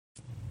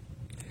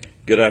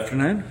Good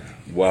afternoon.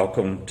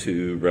 Welcome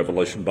to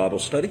Revelation Bible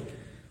Study.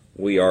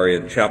 We are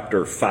in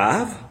chapter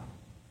 5.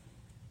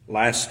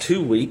 Last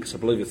 2 weeks, I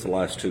believe it's the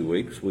last 2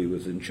 weeks, we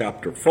was in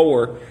chapter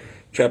 4.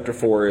 Chapter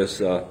 4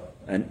 is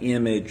an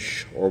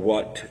image or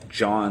what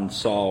John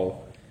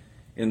saw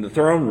in the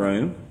throne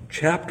room.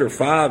 Chapter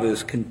 5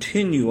 is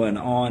continuing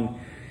on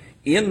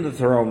in the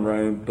throne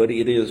room, but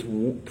it is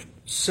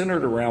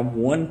centered around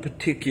one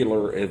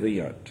particular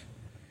event.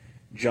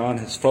 John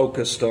has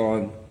focused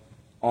on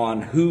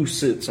who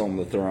sits on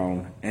the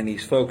throne, and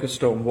he's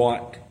focused on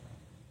what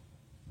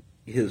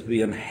is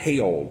being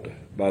hailed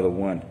by the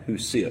one who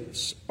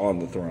sits on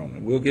the throne.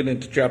 And we'll get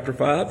into chapter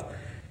 5,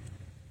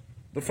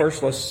 but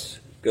first let's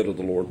go to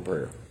the Lord in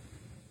prayer.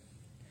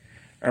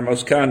 Our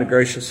most kind and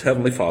gracious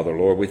Heavenly Father,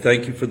 Lord, we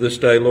thank you for this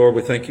day, Lord.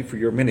 We thank you for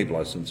your many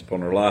blessings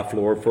upon our life,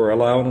 Lord, for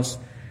allowing us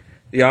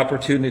the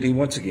opportunity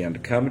once again to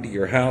come into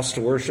your house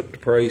to worship, to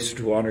praise,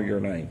 to honor your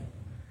name.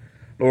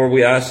 Lord,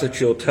 we ask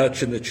that you'll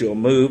touch and that you'll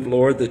move,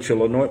 Lord, that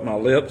you'll anoint my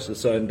lips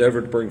as I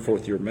endeavor to bring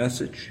forth your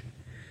message,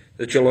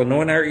 that you'll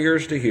anoint our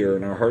ears to hear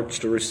and our hearts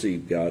to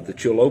receive, God,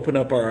 that you'll open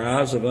up our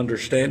eyes of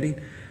understanding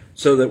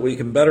so that we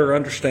can better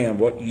understand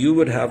what you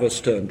would have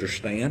us to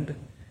understand.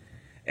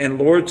 And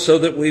Lord, so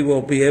that we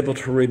will be able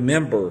to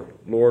remember,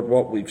 Lord,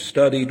 what we've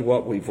studied,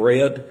 what we've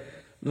read,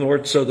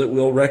 Lord, so that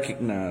we'll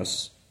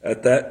recognize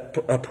at that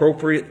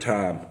appropriate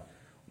time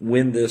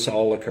when this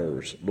all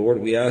occurs. Lord,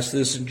 we ask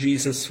this in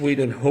Jesus' sweet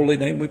and holy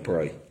name we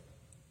pray.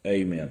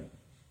 Amen.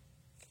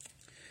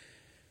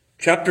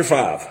 Chapter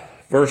 5,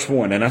 verse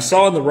 1. And I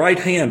saw in the right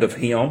hand of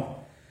him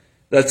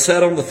that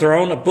sat on the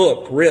throne a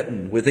book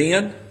written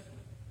within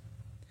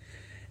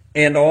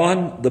and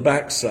on the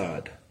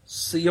backside,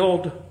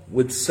 sealed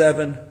with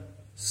 7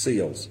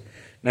 seals.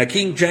 Now,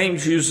 King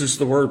James uses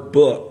the word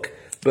book,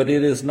 but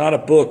it is not a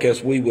book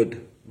as we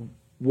would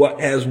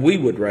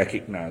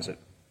recognize it.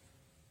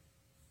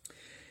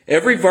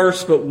 Every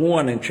verse but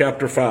one in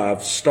chapter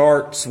 5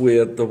 starts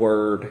with the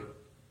word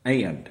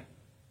and.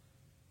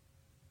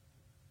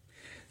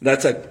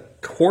 That's a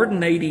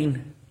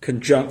coordinating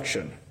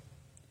conjunction.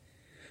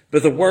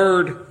 But the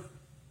word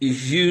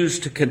is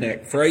used to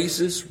connect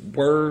phrases,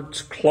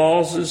 words,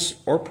 clauses,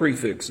 or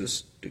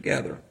prefixes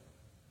together.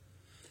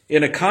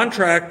 In a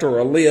contract or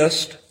a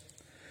list,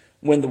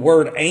 when the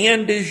word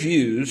and is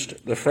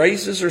used, the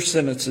phrases or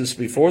sentences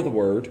before the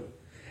word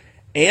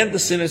and the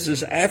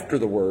sentences after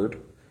the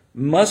word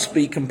must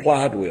be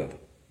complied with.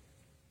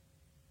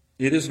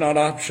 It is not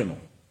optional.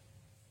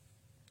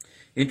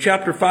 In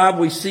chapter 5,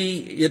 we see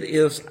it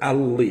is a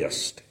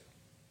list.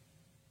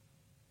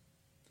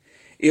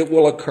 It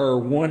will occur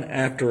one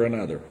after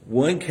another.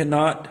 One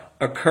cannot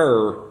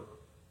occur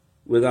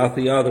without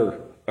the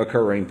other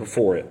occurring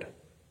before it.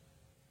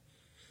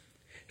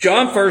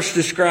 John first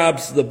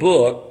describes the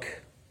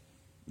book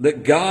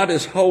that God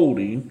is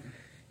holding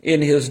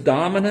in his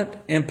dominant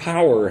and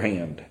power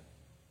hand,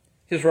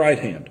 his right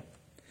hand.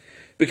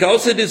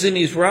 Because it is in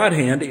his right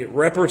hand, it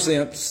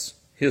represents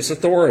his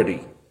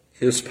authority,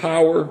 his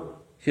power,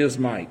 his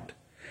might,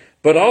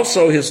 but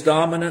also his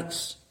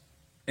dominance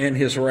and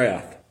his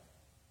wrath.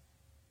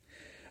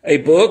 A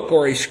book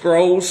or a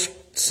scroll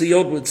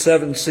sealed with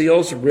 7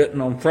 seals written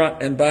on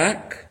front and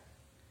back.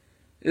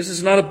 This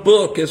is not a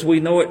book as we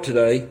know it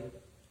today.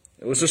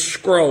 It was a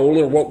scroll,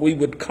 or what we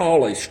would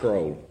call a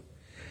scroll.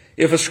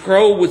 If a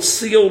scroll was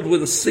sealed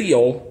with a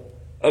seal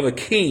of a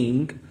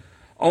king,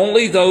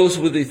 only those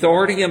with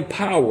authority and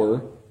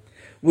power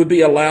would be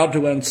allowed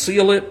to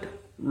unseal it,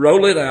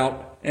 roll it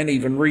out, and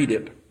even read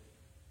it.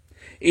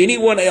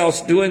 Anyone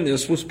else doing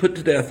this was put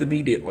to death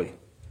immediately.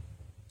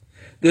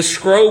 This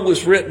scroll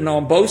was written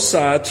on both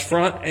sides,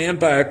 front and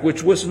back,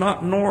 which was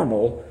not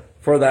normal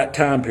for that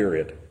time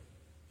period.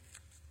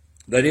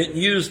 They didn't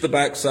use the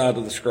back side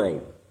of the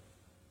scroll.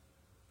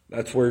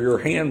 That's where your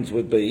hands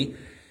would be.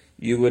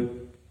 You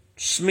would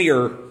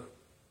smear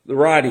the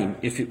writing,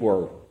 if it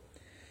were.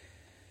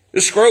 The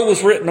scroll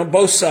was written on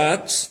both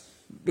sides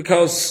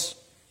because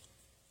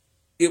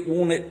it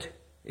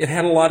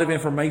had a lot of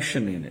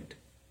information in it.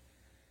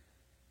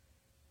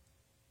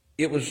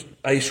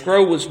 A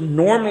scroll was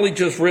normally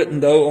just written,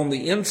 though, on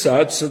the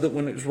inside so that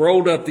when it was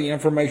rolled up, the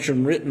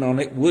information written on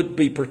it would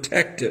be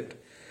protected.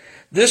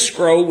 This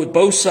scroll, with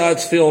both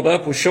sides filled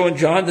up, was showing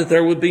John that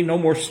there would be no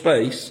more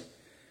space,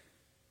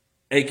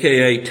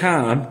 aka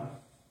time.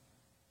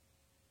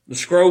 The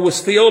scroll was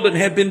filled and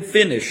had been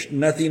finished.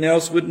 Nothing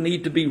else would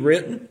need to be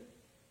written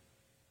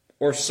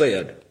or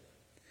said.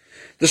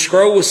 The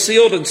scroll was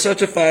sealed in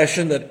such a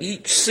fashion that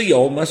each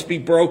seal must be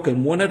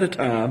broken one at a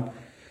time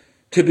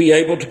to be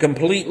able to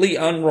completely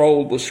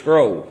unroll the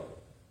scroll.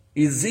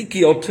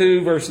 Ezekiel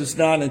 2 verses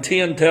 9 and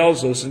 10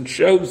 tells us and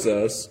shows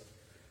us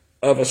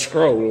of a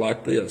scroll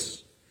like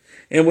this.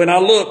 And when I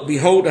looked,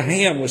 behold, a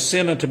hand was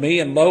sent unto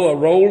me, and lo, a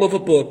roll of a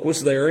book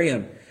was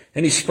therein.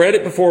 And he spread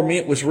it before me.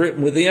 It was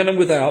written within and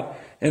without,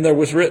 and there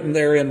was written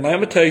therein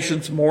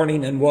lamentations,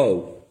 mourning, and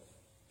woe.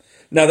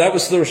 Now that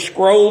was the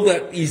scroll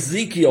that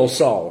Ezekiel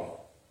saw.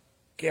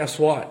 Guess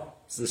what?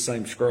 It's the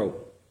same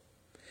scroll.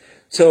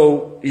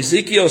 So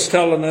Ezekiel's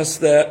telling us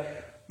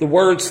that The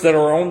words that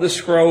are on the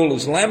scroll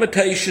is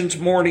lamentations,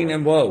 mourning,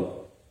 and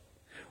woe.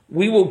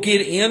 We will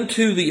get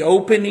into the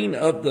opening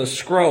of the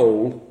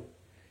scroll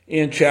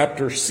in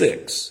chapter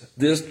 6.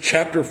 This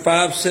chapter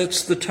 5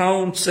 sets the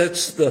tone,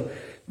 sets the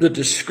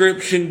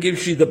description,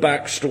 gives you the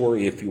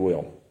backstory, if you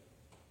will.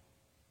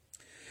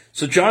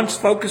 So John's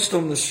focused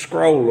on the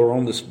scroll, or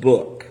on this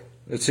book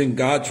that's in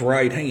God's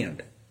right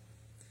hand.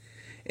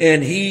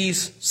 And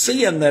he's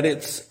seeing that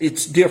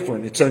it's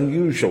different, it's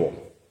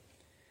unusual.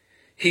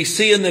 He's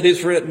seeing that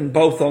it's written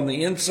both on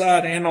the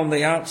inside and on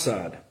the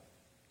outside.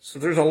 So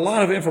there's a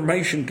lot of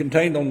information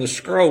contained on the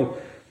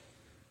scroll,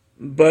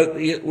 but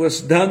it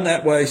was done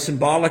that way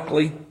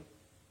symbolically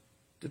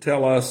to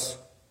tell us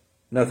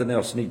nothing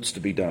else needs to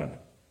be done.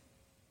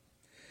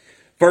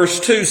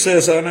 Verse 2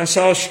 says, "And I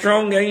saw a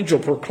strong angel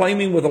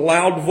proclaiming with a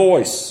loud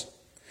voice,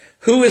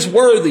 'Who is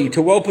worthy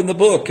to open the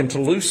book and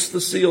to loose the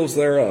seals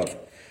thereof?'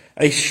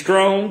 A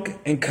strong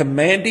and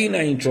commanding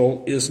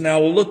angel is now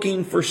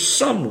looking for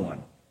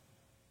someone,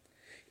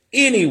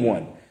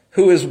 anyone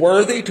who is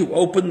worthy to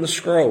open the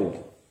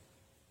scroll.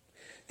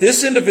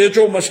 This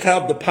individual must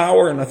have the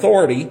power and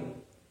authority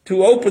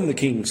to open the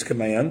king's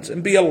commands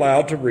and be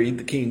allowed to read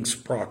the king's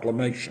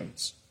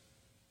proclamations.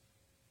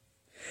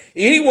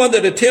 Anyone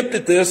that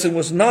attempted this and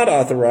was not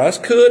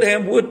authorized could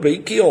and would be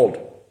killed.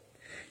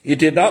 It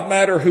did not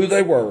matter who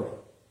they were."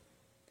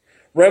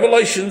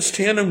 Revelations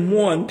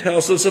 10:1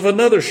 tells us of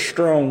another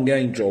strong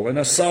angel, "And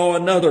I saw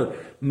another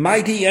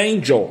mighty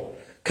angel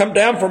come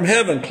down from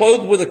heaven,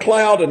 clothed with a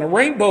cloud, and a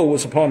rainbow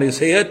was upon his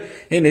head,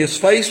 and his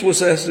face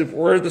was as it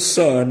were the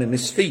sun, and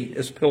his feet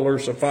as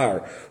pillars of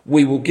fire."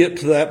 We will get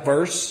to that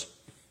verse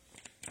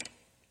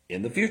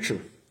in the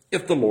future,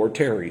 if the Lord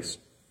tarries.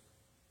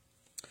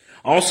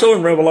 Also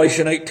in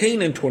Revelation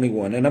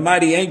 18:21, "And a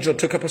mighty angel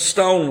took up a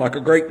stone like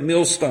a great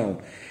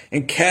millstone,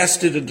 and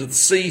cast it into the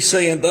sea,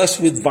 saying, 'Thus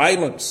with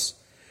violence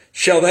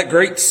shall that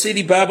great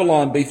city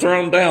Babylon be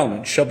thrown down,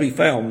 and shall be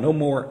found no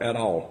more at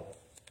all.'"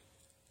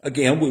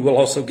 Again, we will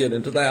also get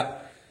into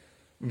that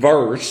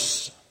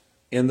verse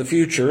in the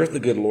future if the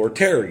good Lord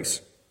tarries.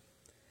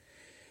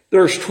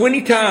 There's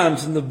 20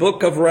 times in the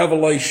book of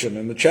Revelation,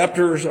 in the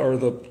chapters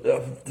of the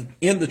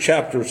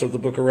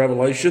book of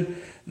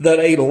Revelation, that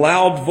a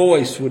loud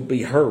voice would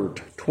be heard.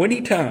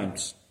 20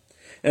 times.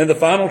 And the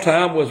final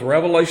time was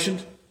Revelation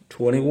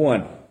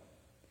 21.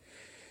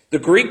 The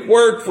Greek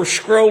word for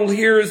scroll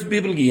here is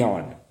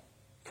biblion,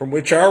 from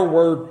which our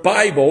word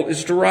Bible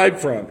is derived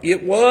from.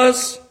 It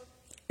was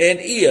and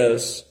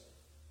is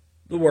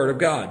the Word of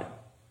God.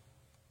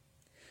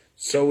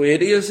 So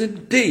it is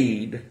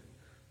indeed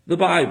the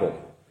Bible.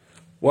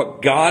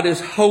 What God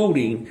is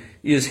holding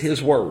is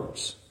His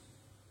words.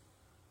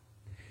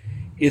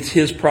 It's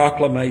His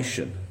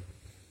proclamation.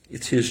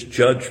 It's His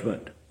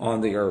judgment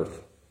on the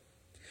earth.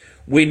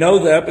 We know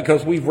that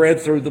because we've read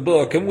through the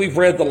book, and we've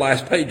read the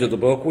last page of the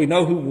book. We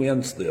know who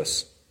wins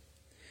this.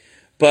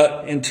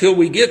 But until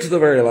we get to the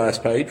very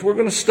last page, we're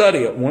going to study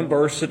it one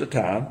verse at a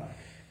time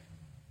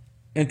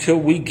until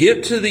we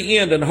get to the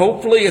end. And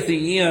hopefully at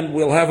the end,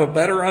 we'll have a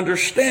better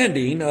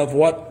understanding of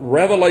what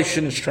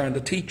Revelation is trying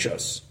to teach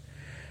us.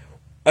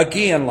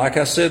 Again, like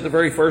I said, the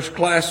very first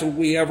class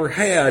we ever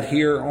had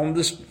here on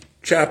this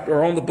chapter,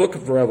 or on the book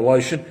of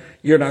Revelation,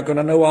 you're not going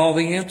to know all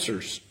the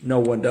answers. No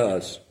one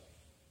does.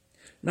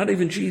 Not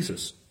even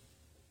Jesus.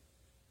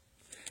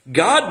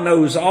 God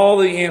knows all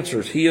the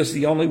answers. He is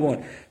the only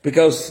one.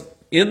 Because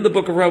in the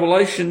book of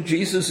Revelation,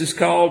 Jesus is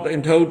called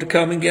and told to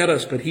come and get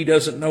us, but He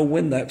doesn't know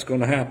when that's going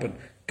to happen.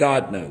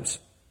 God knows.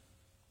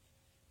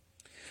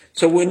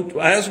 So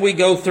as we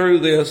go through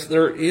this,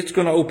 it's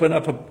going to open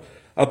up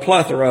a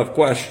plethora of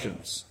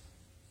questions.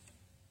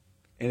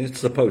 And it's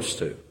supposed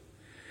to.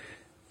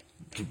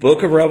 The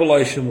book of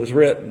Revelation was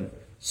written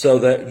so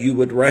that you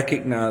would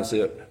recognize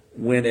it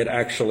when it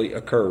actually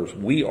occurs.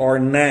 We are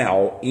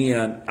now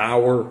in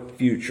our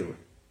future.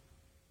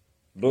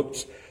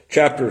 Books,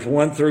 chapters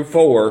 1 through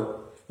 4,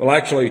 well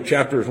actually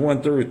chapters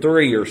 1 through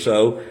 3 or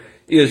so,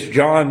 is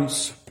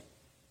John's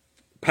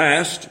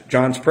past,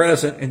 John's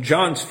present, and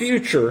John's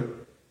future.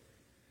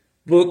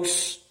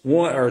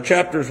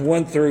 Chapters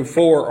 1 through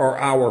 4 are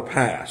our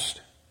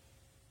past.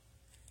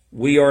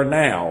 We are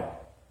now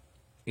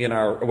in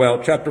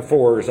chapter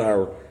 4 is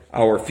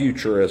our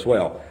future as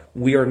well.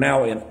 We are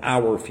now in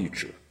our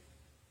future.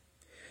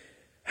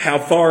 How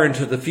far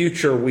into the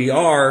future we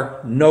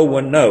are, no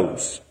one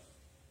knows.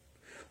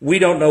 We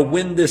don't know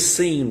when this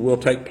scene will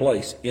take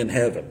place in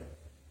heaven.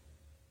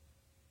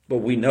 But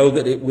we know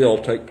that it will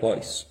take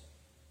place.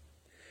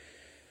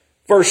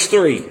 Verse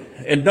 3,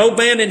 "And no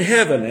man in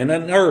heaven and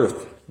on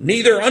earth,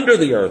 neither under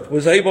the earth,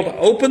 was able to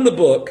open the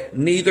book,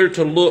 neither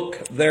to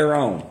look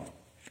thereon.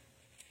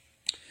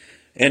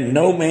 And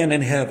no man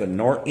in heaven,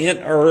 nor in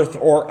earth,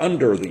 or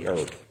under the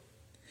earth."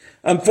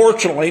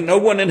 Unfortunately, no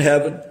one in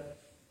heaven,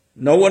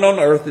 no one on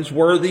earth is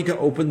worthy to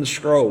open the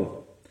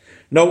scroll.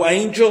 No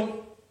angel,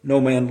 no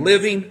man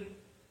living,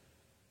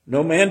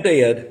 no man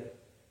dead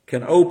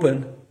can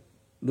open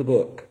the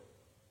book.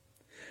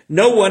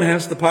 No one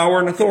has the power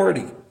and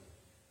authority.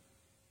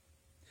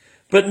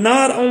 But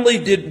not only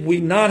did we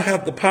not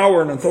have the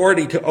power and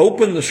authority to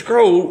open the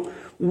scroll,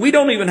 we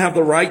don't even have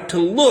the right to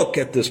look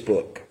at this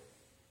book.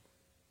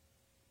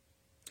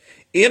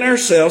 In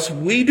ourselves,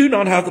 we do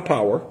not have the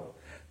power,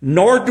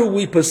 nor do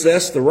we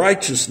possess the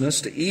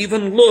righteousness to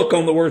even look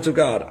on the words of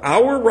God.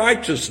 Our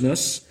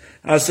righteousness,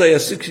 Isaiah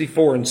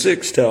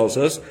 64:6 tells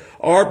us,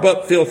 are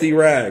but filthy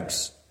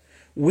rags.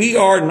 We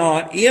are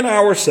not in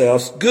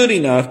ourselves good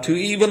enough to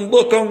even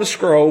look on the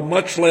scroll,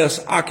 much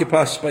less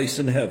occupy space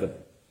in heaven.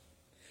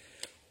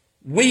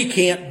 We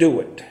can't do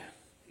it.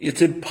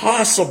 It's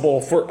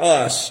impossible for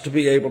us to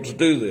be able to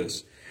do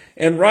this.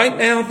 And right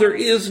now, there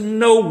is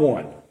no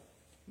one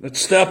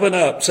that's stepping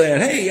up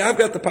saying, hey, I've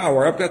got the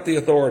power, I've got the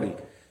authority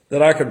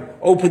that I can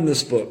open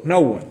this book.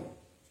 No one.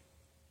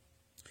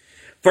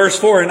 Verse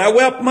 4, and I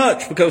wept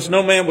much because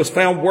no man was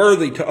found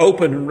worthy to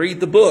open and read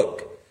the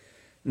book,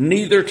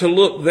 neither to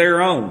look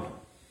thereon.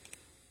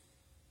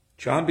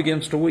 John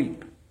begins to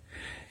weep.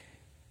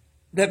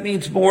 That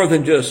means more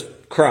than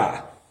just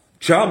cry.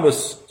 John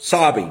was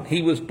sobbing.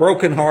 He was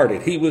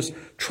brokenhearted. He was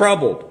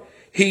troubled.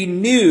 He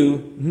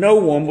knew no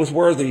one was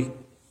worthy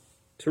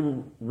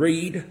to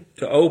read,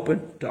 to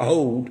open, to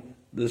hold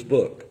this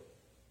book.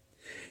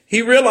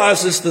 He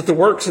realizes that the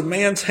works of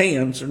man's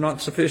hands are not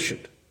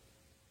sufficient.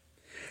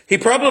 He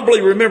probably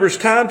remembers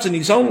times in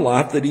his own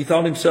life that he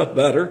thought himself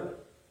better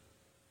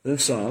than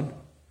some.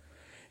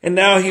 And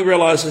now he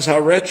realizes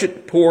how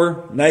wretched,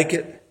 poor,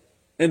 naked,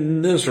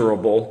 and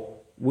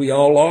miserable we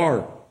all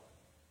are.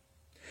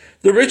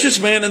 The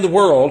richest man in the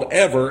world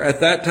ever at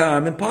that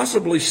time, and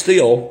possibly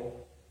still,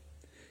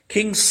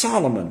 King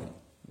Solomon,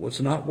 was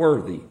not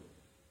worthy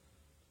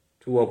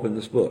to open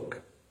this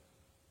book.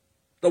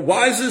 The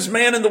wisest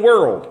man in the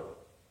world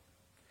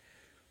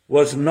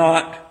was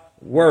not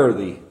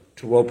worthy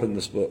to open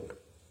this book.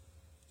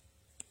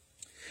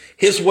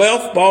 His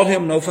wealth bought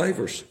him no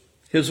favors.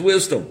 His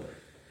wisdom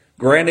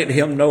granted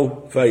him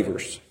no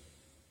favors.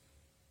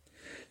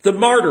 The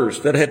martyrs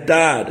that had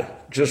died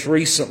just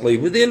recently,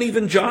 within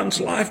even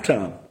John's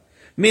lifetime,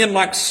 men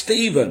like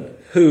Stephen,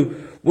 who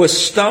was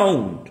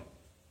stoned,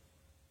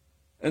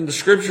 and the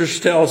scriptures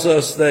tells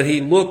us that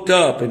he looked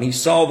up and he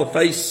saw the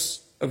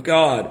face of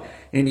God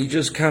and he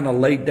just kind of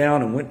laid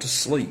down and went to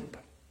sleep.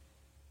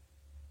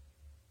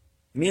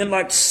 Men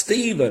like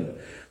Stephen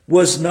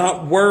was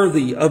not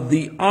worthy of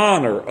the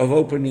honor of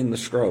opening the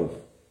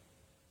scroll.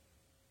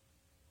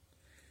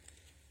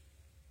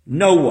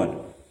 No one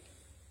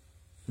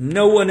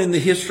in the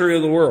history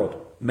of the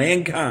world,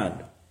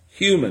 mankind,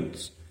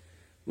 humans,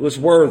 was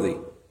worthy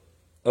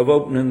of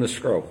opening the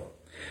scroll.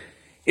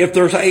 If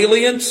there's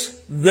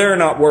aliens, they're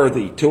not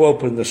worthy to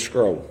open the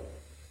scroll.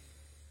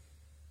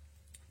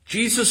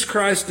 Jesus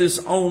Christ's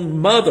own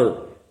mother,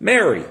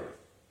 Mary,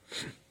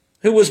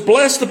 who was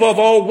blessed above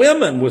all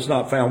women, was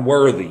not found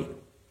worthy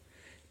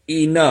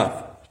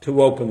enough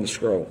to open the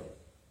scroll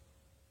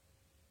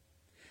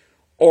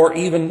or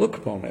even look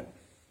upon it.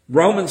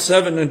 Romans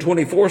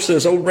 7:24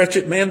 says, O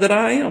wretched man that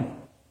I am.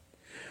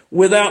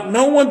 Without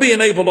no one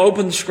being able to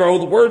open the scroll,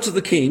 the words of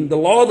the king, the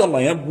law of the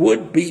Lamb,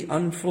 would be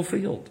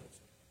unfulfilled.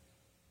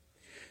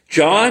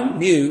 John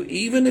knew,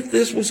 even if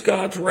this was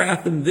God's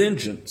wrath and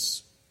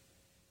vengeance,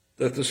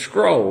 that the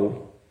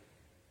scroll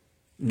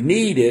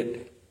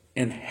needed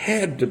and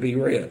had to be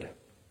read.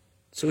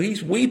 So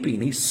he's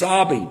weeping, he's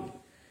sobbing,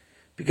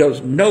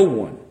 because no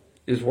one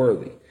is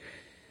worthy.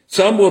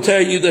 Some will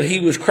tell you that he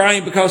was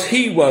crying because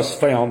he was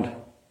found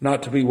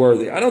not to be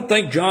worthy. I don't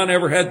think John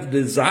ever had the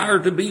desire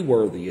to be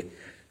worthy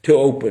to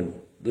open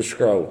the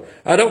scroll.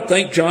 I don't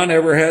think John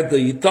ever had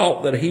the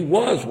thought that he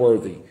was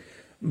worthy.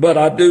 But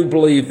I do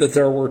believe that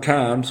there were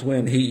times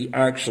when he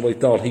actually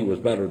thought he was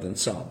better than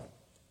some.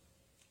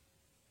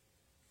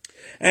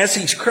 As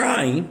he's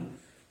crying,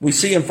 we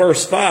see in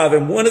verse 5,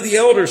 and one of the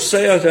elders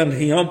said unto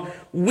him,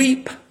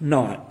 Weep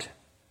not.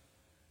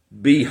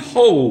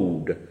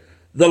 Behold,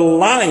 the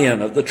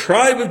Lion of the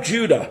tribe of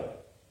Judah,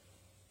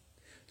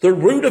 the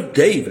Root of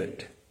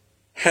David,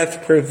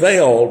 hath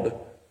prevailed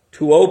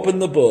to open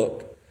the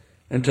book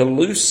and to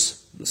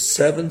loose the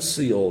 7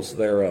 seals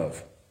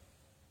thereof.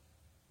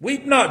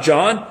 Weep not,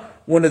 John,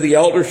 one of the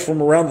elders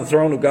from around the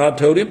throne of God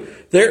told him.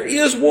 There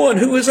is one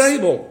who is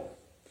able.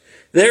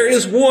 There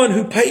is one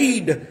who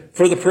paid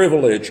for the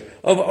privilege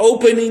of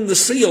opening the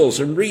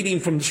seals and reading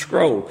from the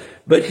scroll.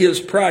 But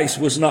his price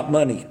was not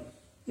money.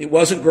 It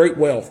wasn't great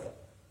wealth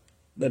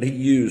that he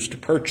used to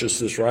purchase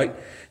this right.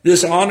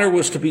 This honor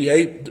was to be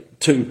able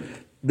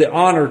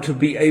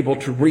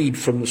to read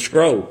from the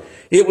scroll.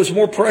 It was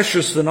more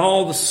precious than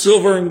all the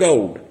silver and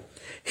gold.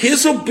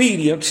 His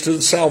obedience to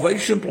the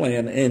salvation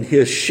plan and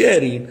his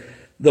shedding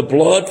the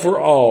blood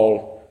for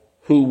all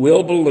who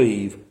will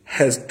believe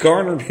has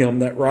garnered him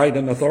that right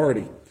and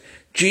authority.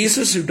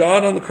 Jesus, who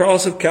died on the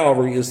cross of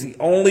Calvary, is the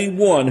only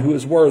one who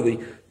is worthy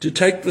to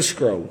take the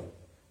scroll,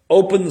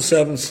 open the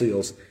 7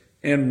 seals,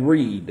 and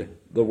read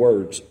the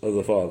words of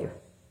the Father.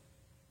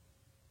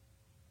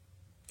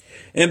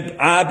 And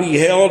I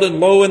beheld, and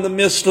lo, in the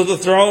midst of the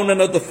throne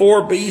and of the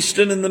 4 beasts,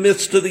 and in the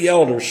midst of the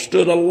elders,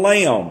 stood a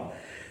lamb,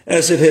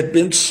 as it had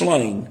been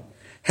slain,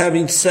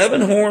 having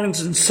 7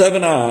 horns and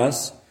 7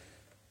 eyes,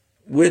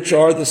 which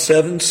are the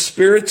 7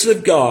 spirits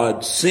of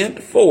God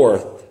sent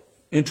forth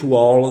into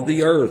all of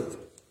the earth.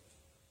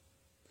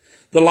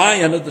 The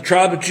Lion of the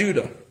tribe of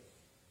Judah,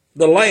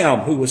 the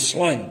Lamb who was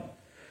slain,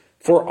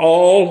 for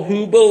all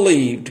who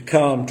believe to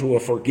come to a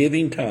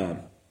forgiving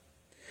time.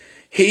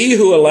 He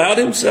who allowed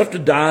himself to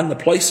die in the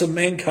place of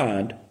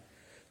mankind,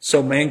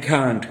 so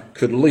mankind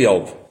could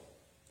live.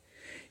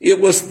 It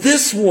was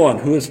this one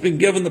who has been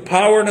given the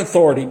power and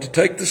authority to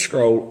take the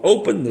scroll,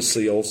 open the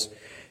seals,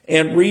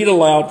 and read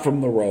aloud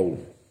from the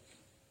roll.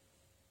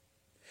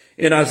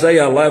 In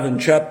Isaiah 11,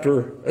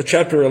 chapter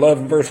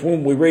 11, verse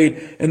 1, we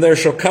read, "And there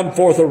shall come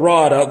forth a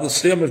rod out of the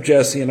stem of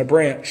Jesse, and a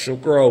branch shall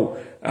grow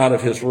out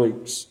of his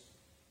roots."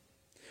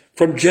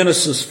 From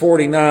Genesis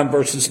 49,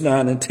 verses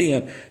 9 and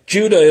 10,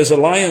 "Judah is a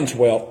lion's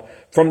whelp.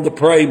 From the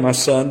prey, my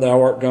son,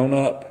 thou art gone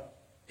up.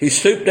 He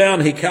stooped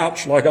down, he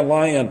couched like a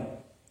lion.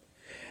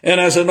 And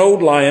as an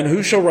old lion,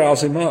 who shall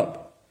rouse him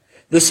up?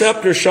 The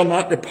scepter shall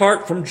not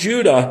depart from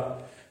Judah,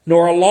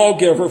 nor a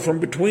lawgiver from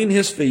between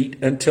his feet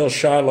until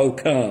Shiloh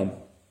come."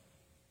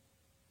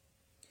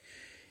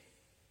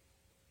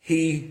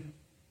 He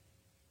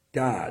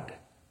died.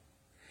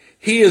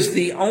 He is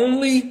the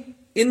only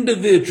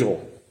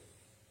individual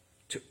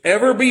to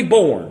ever be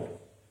born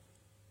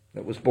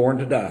that was born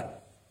to die.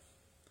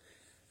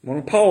 I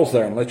want to pause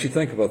there and let you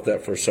think about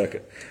that for a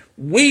second.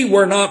 We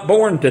were not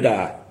born to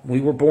die. We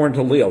were born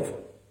to live.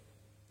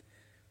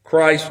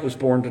 Christ was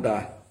born to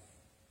die.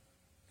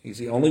 He's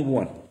the only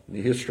one in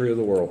the history of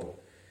the world,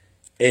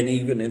 and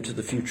even into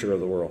the future of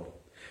the world.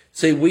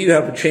 See, we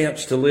have a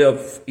chance to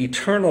live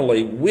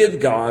eternally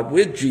with God,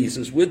 with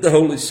Jesus, with the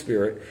Holy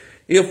Spirit,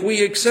 if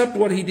we accept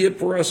what he did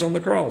for us on the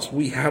cross.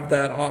 We have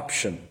that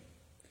option.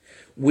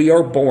 We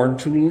are born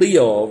to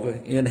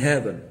live in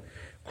heaven.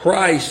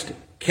 Christ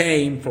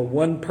came for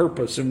one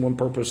purpose and one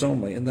purpose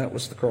only, and that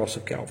was the cross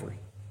of Calvary.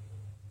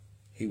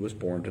 He was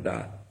born to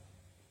die.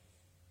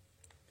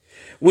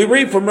 We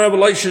read from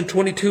Revelation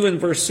 22 and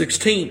verse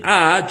 16,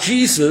 "I,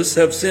 Jesus,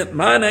 have sent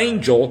mine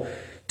angel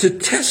to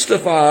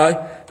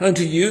testify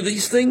unto you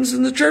these things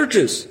in the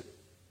churches.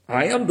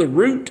 I am the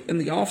root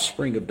and the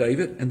offspring of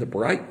David and the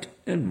bright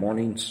and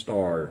morning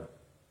star."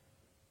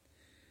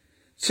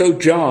 So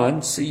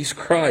John sees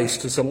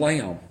Christ as a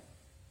lamb,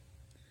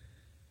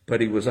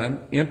 but he was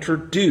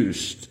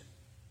introduced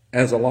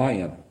as a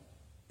lion.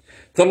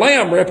 The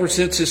lamb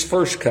represents his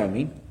first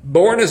coming,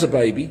 born as a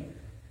baby,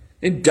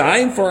 and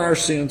dying for our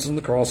sins on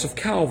the cross of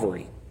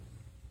Calvary.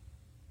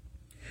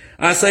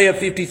 Isaiah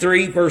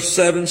 53 verse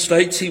 7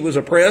 states, "He was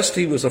oppressed,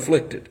 he was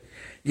afflicted,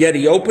 yet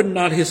he opened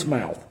not his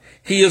mouth.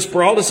 He is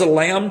brought as a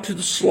lamb to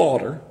the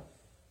slaughter,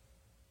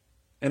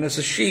 and as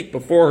a sheep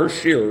before her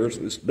shearers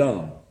is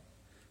dumb.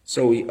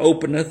 So he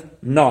openeth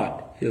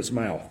not his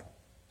mouth."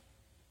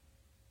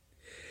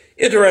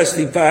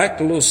 Interesting fact,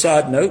 a little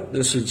side note,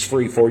 this is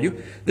free for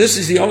you. This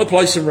is the only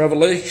place in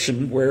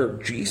Revelation where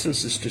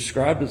Jesus is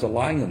described as a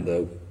lion,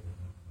 though.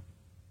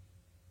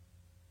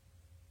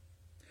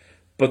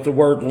 But the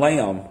word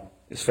lamb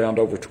is found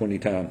over 20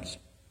 times.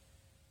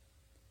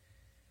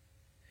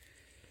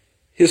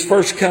 His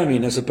first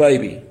coming as a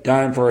baby,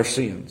 dying for our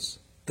sins.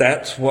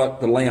 That's what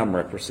the lamb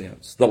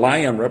represents. The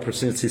lion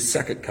represents his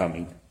second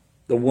coming,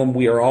 the one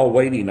we are all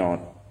waiting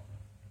on.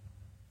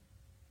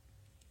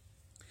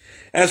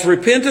 As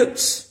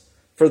repentance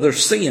for their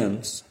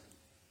sins,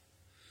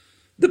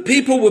 the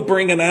people would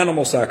bring an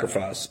animal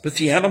sacrifice, but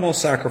the animal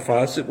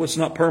sacrifice, it was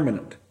not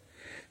permanent.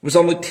 It was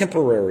only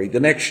temporary. The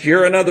next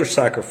year, another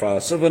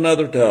sacrifice of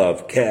another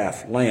dove,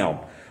 calf, lamb,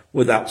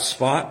 without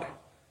spot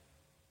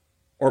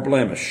or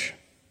blemish.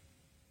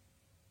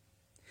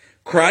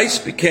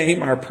 Christ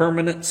became our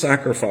permanent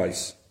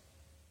sacrifice.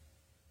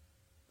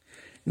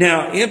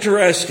 Now,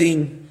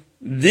 interesting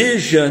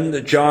vision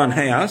that John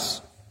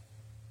has,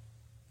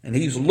 and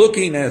he's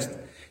looking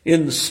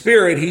in the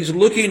Spirit, he's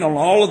looking on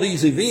all of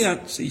these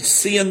events. He's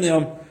seeing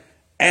them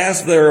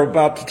as they're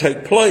about to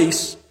take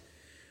place.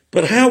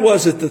 But how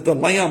was it that the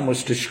lamb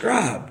was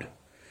described?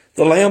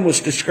 The lamb was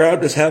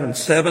described as having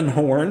 7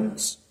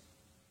 horns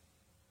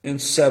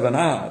and 7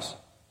 eyes.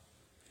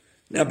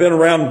 Now, I've been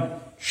around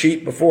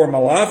sheep before in my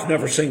life,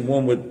 never seen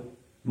one with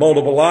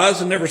multiple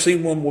eyes and never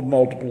seen one with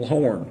multiple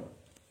horns.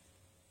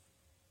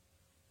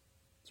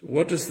 So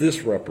what does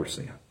this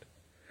represent?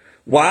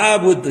 Why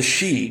would the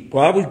sheep,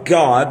 why would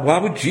God, why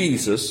would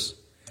Jesus,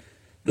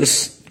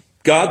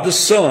 God the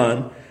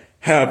Son,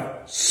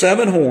 have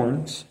 7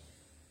 horns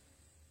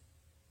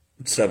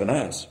and 7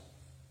 eyes?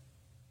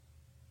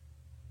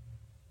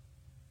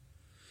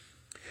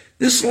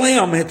 This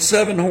lamb had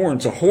 7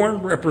 horns. A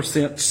horn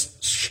represents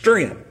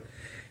strength.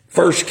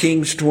 1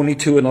 Kings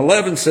 22 and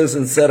 11 says,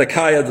 "And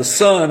Zedekiah the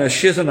son of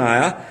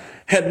Shizaniah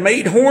had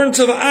made horns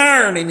of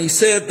iron, and he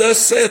said, Thus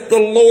saith the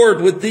Lord,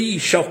 with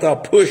these shalt thou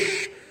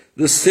push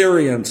the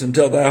Syrians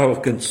until thou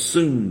have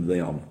consumed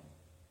them."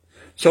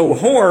 So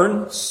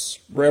horns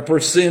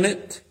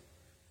represented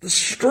the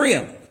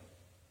strength.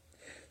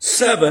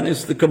 7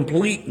 is the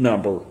complete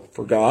number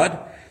for God.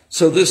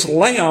 So this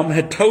lamb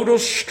had total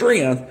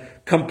strength,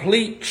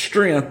 complete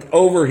strength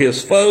over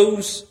his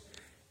foes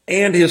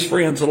and his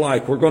friends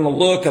alike. We're going to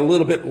look a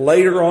little bit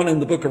later on in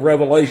the book of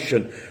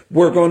Revelation.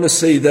 We're going to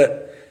see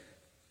that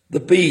the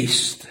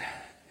beast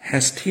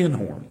has 10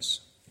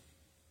 horns.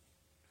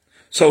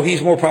 So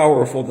he's more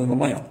powerful than the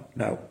Lamb.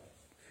 No,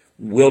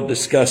 we'll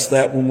discuss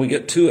that when we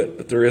get to it,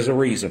 but there is a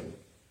reason.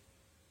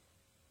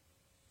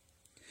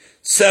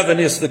 7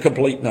 is the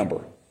complete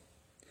number.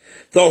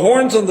 The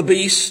horns on the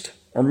beast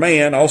or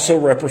man also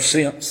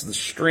represents the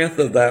strength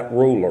of that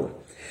ruler.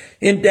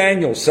 In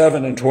Daniel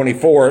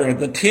 7:24, and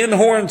the 10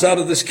 horns out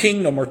of this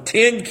kingdom are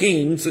 10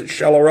 kings that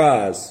shall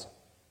arise.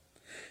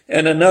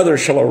 And another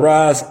shall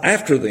arise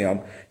after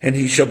them, and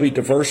he shall be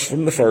diverse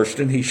from the first,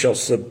 and he shall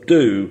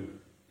subdue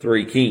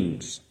 3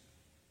 kings.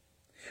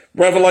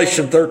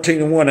 Revelation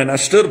 13:1, and I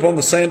stood upon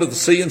the sand of the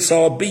sea and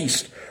saw a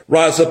beast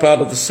rise up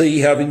out of the sea,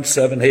 having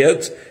 7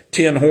 heads,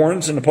 10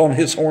 horns, and upon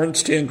his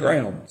horns 10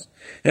 crowns,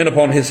 and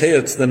upon his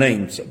heads the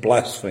names of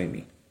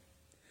blasphemy.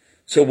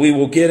 So we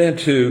will get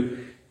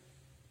into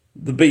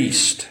the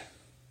beast.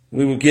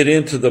 We will get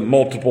into the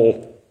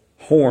multiple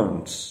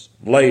horns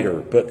later,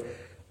 but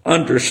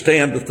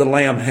understand that the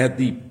Lamb had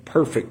the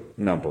perfect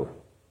number,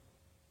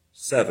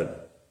 7.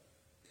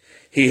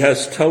 He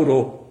has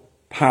total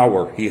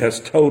power. He has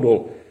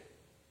total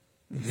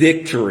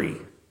victory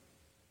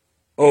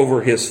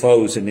over his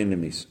foes and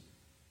enemies.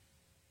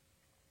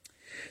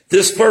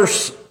 This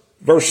verse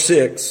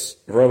 6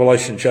 of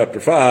Revelation chapter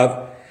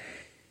 5,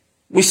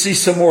 we see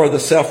some more of the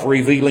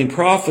self-revealing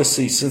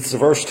prophecy, since the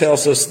verse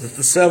tells us that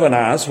the 7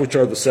 eyes, which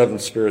are the 7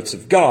 spirits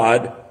of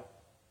God,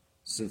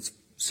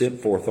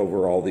 sent forth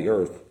over all the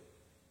earth.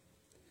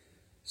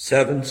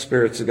 7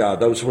 spirits of God.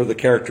 Those were the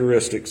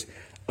characteristics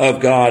of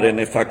God. And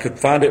if I could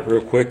find it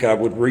real quick, I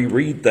would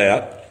reread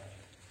that.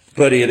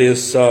 But it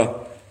is,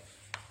 and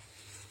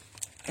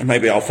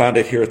maybe I'll find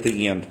it here at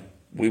the end.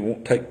 We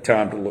won't take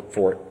time to look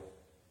for it.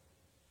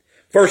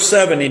 Verse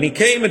 7, and he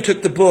came and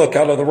took the book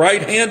out of the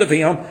right hand of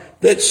him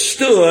that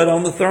stood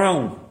on the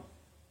throne.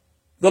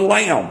 The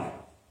Lamb.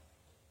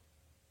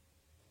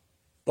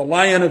 The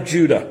Lion of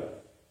Judah.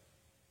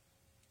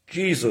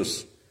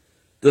 Jesus,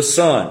 the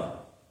Son.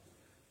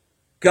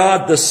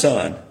 God the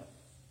Son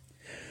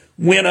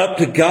went up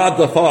to God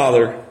the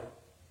Father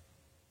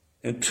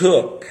and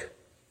took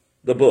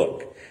the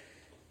book.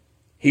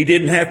 He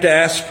didn't have to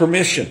ask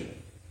permission.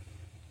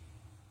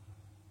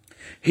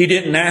 He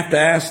didn't have to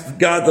ask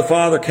God the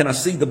Father, can I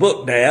see the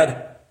book,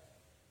 Dad?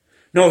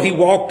 No, he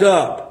walked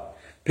up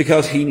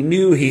because he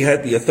knew he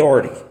had the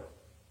authority.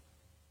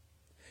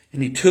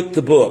 And he took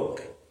the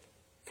book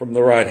from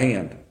the right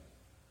hand.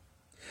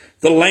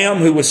 The Lamb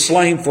who was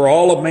slain for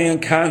all of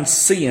mankind's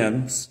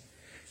sins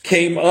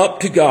came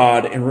up to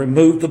God and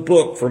removed the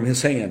book from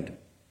his hand.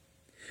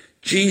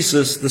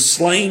 Jesus, the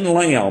slain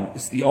Lamb,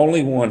 is the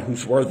only one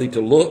who's worthy to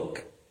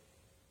look,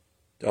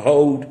 to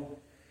hold,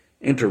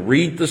 and to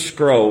read the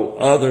scroll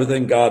other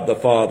than God the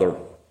Father.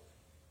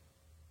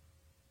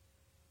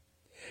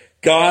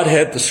 God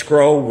had the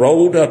scroll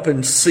rolled up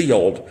and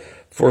sealed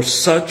for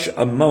such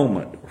a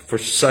moment, for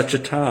such a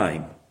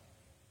time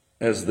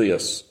as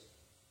this.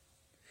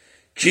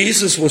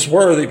 Jesus was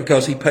worthy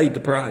because he paid the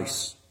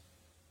price,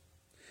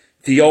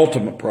 the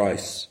ultimate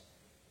price.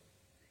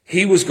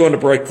 He was going to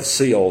break the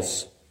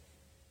seals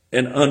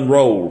and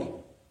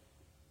unroll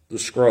the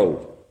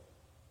scroll.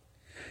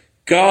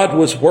 God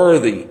was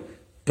worthy,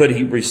 but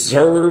he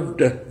reserved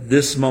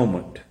this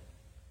moment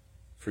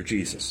for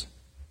Jesus.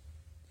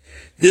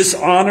 This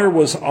honor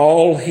was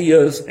all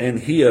his and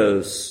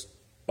his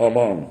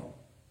alone.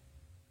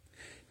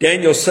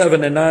 Daniel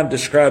 7:9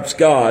 describes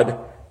God,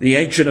 the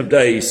Ancient of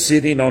Days,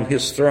 sitting on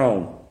his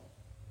throne.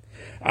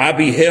 I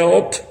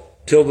beheld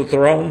till the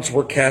thrones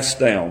were cast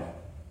down,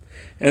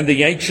 and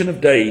the Ancient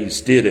of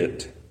Days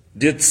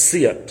did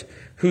sit,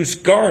 whose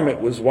garment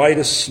was white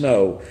as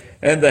snow,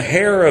 and the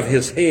hair of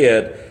his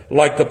head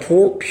like the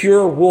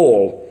pure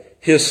wool.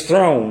 His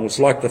throne was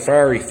like the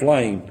fiery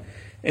flame,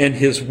 and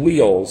his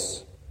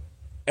wheels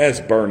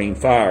as burning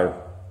fire.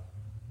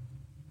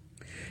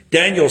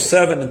 Daniel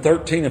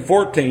 7:13 and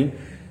 14,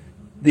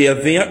 the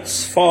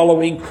events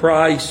following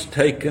Christ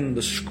taking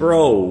the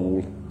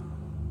scroll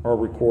are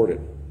recorded.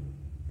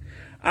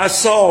 I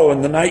saw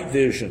in the night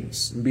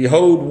visions, and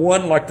behold,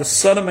 one like the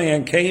Son of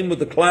Man came with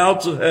the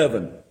clouds of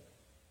heaven,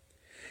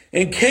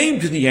 and came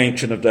to the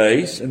Ancient of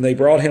Days, and they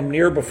brought him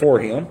near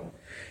before him.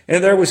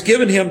 And there was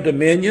given him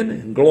dominion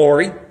and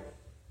glory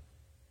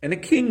and a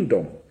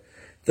kingdom,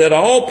 that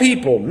all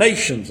people,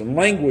 nations, and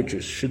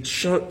languages should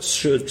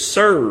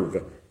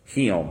serve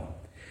him.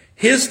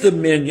 His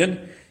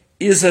dominion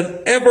is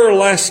an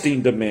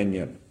everlasting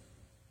dominion,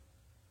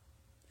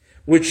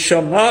 which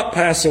shall not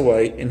pass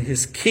away, in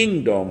his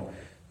kingdom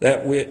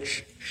that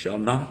which shall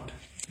not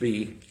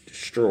be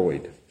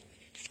destroyed.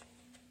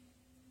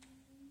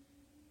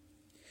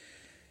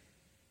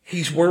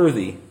 He's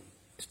worthy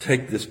to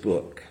take this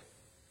book.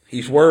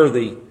 He's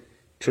worthy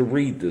to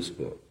read this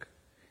book.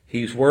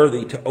 He's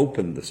worthy to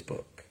open this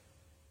book.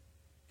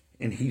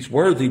 And he's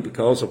worthy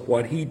because of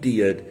what he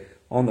did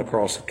on the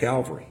cross of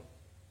Calvary.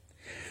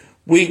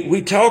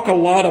 We talk a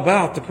lot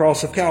about the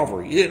cross of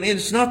Calvary.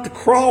 It's not the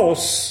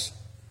cross,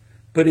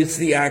 but it's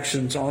the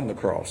actions on the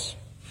cross.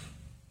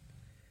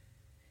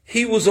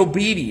 He was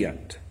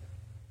obedient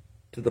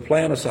to the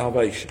plan of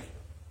salvation.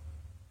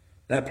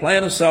 That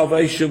plan of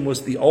salvation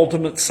was the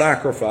ultimate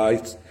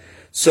sacrifice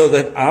so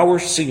that our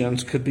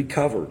sins could be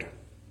covered,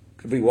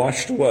 could be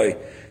washed away,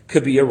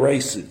 could be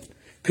erased,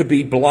 could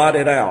be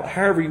blotted out,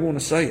 however you want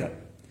to say it.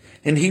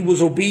 And he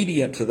was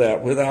obedient to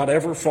that without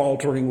ever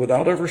faltering,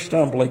 without ever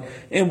stumbling,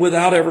 and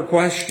without ever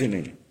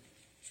questioning.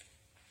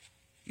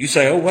 You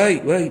say, oh,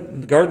 wait. In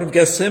the Garden of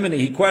Gethsemane,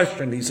 he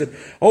questioned. He said,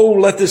 oh,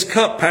 let this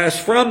cup pass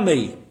from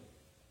me.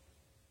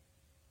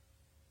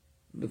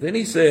 But then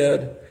he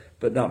said,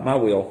 but not my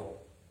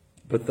will,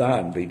 but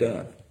thine be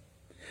done.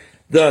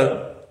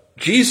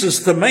 Jesus,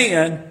 the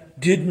man,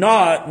 did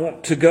not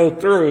want to go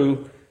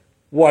through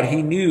what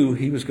he knew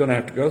he was going to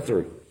have to go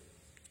through.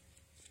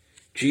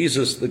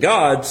 Jesus, the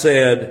God,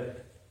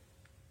 said,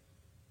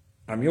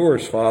 I'm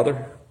yours,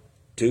 Father.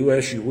 Do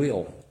as you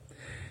will.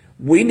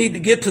 We need to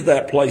get to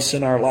that place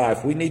in our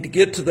life. We need to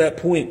get to that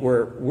point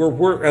where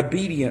we're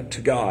obedient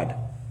to God,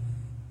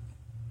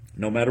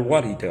 no matter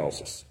what he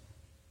tells us.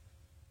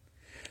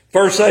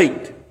 Verse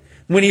 8,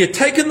 when he had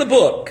taken the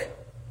book,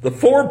 the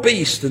 4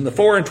 beasts and the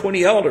 24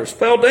 elders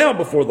fell down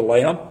before the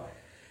Lamb,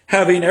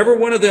 having every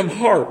one of them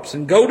harps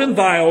and golden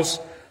vials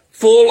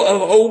full of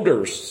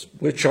odors,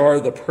 which are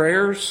the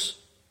prayers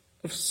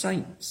of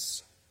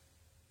saints.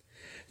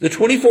 The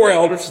 24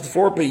 elders of the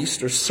 4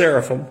 beasts, or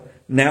seraphim,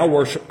 now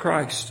worship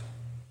Christ.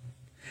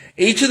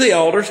 Each of the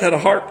elders had a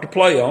harp to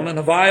play on and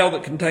a vial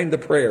that contained the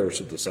prayers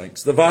of the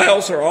saints. The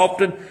vials are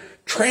often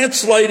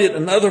translated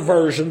in other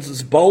versions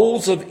as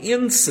bowls of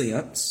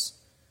incense,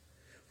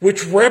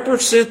 which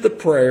represent the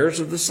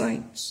prayers of the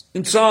saints.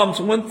 In Psalms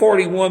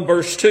 141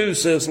 verse 2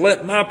 says,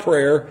 let my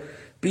prayer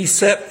be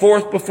set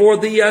forth before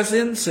thee as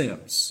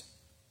incense,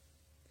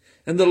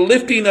 and the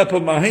lifting up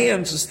of my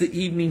hands is the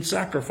evening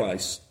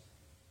sacrifice.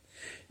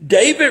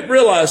 David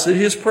realized that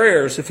his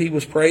prayers, if he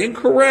was praying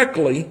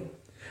correctly,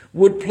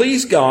 would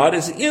please God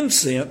as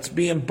incense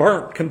being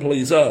burnt can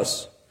please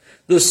us.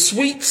 The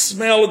sweet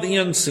smell of the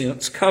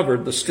incense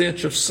covered the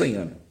stench of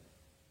sin.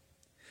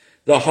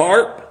 The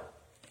harp,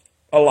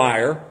 a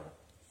lyre,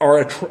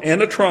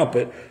 and a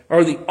trumpet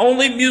are the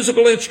only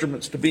musical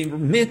instruments to be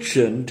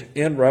mentioned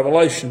in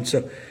Revelation.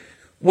 So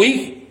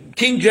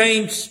King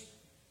James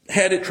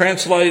had it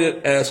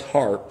translated as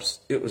harps.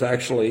 It was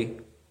actually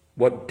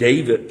what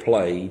David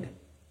played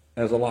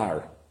as a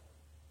lyre.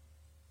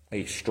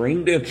 A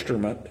stringed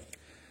instrument,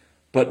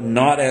 but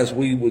not as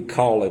we would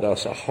call it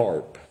as a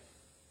harp.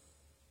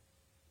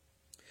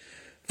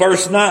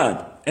 Verse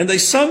 9, and they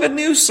sung a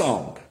new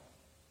song.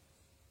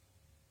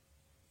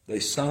 They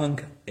sung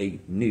a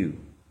new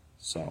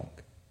song,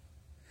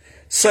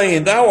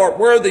 saying, thou art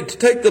worthy to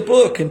take the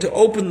book and to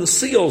open the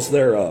seals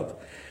thereof.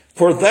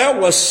 For thou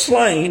wast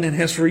slain and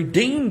hast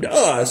redeemed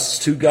us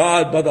to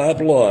God by thy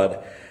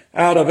blood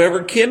out of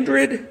every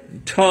kindred,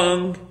 and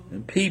tongue,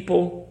 and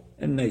people,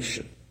 and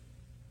nation.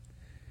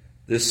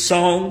 This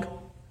song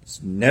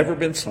has never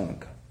been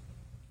sung.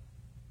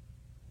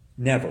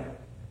 Never.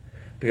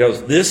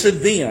 Because this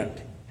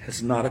event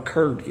has not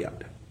occurred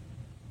yet.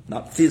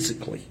 Not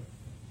physically.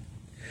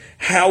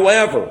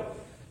 However,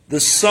 the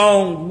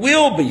song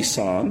will be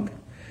sung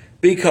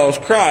because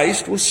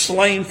Christ was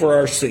slain for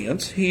our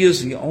sins. He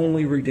is the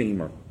only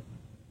Redeemer.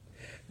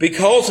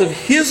 Because of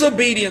his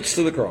obedience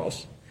to the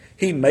cross,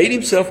 he made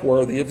himself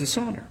worthy of this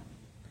honor.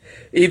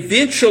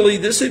 Eventually,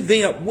 this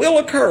event will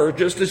occur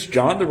just as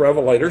John the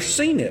Revelator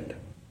seen it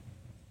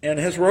and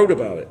has wrote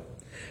about it.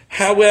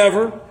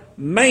 However,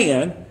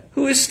 man,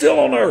 who is still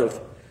on earth,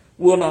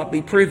 will not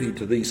be privy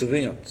to these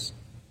events.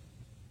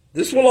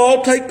 This will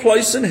all take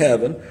place in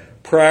heaven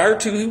prior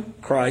to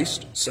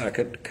Christ's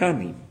second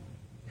coming.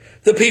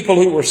 The people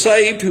who were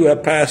saved, who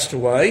have passed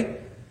away,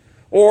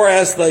 or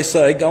as they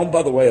say, gone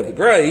by the way of the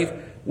grave,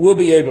 will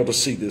be able to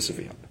see this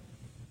event.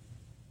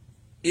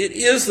 It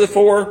is the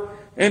 24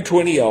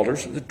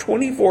 elders, the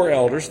 24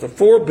 elders, the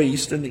 4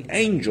 beasts, and the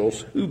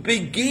angels who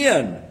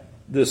begin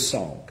this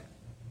song.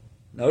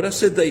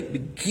 Notice that they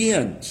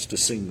begins to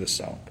sing this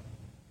song.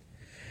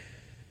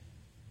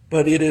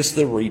 But it is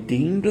the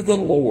redeemed of the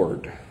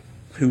Lord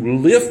who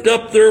lift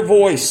up their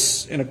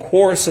voice in a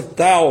chorus of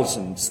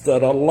thousands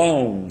that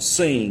alone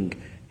sing,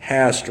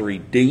 hast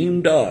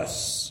redeemed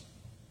us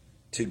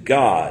to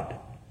God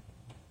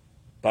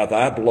by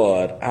thy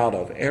blood out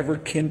of every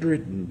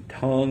kindred and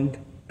tongue,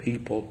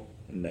 people,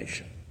 and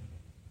nation.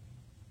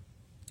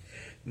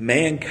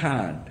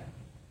 Mankind,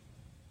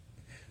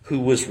 who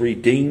was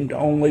redeemed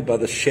only by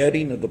the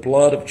shedding of the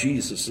blood of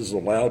Jesus, is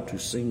allowed to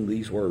sing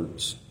these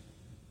words.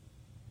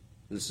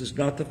 This is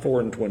not the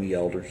 24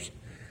 elders.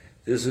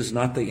 This is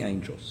not the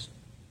angels.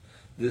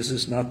 This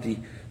is not the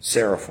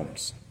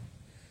seraphims.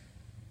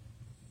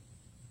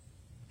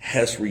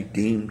 Has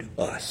redeemed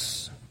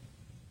us.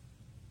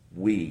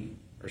 We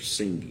are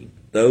singing.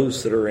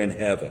 Those that are in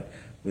heaven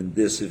when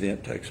this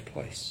event takes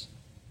place,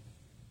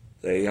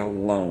 they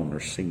alone are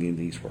singing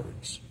these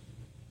words.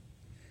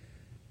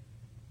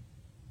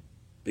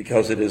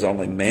 because it is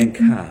only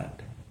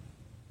mankind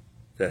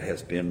that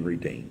has been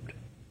redeemed,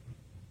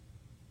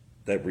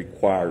 that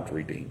required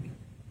redeeming,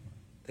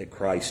 that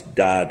Christ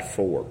died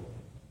for,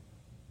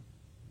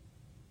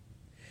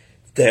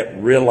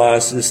 that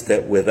realizes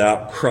that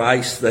without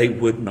Christ they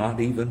would not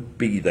even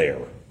be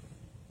there.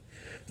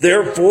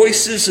 Their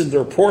voices and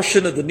their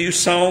portion of the new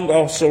song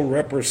also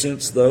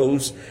represents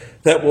those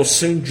that will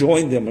soon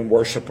join them in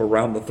worship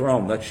around the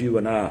throne. That's you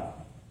and I.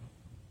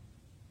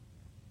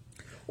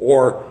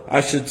 Or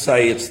I should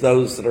say it's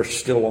those that are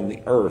still on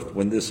the earth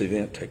when this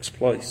event takes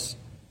place.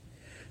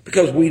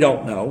 Because we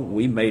don't know.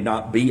 We may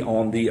not be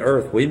on the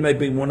earth. We may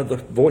be one of the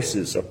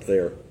voices up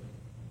there.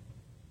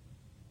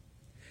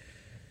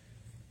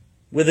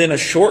 Within a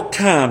short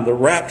time, the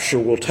rapture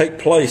will take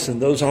place,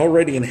 and those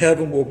already in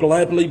heaven will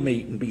gladly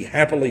meet and be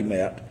happily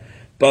met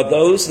by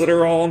those that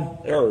are on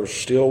earth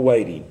still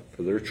waiting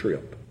for their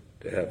trip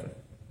to heaven.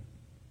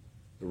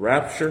 The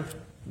rapture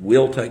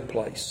will take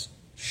place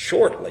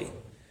shortly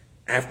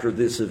after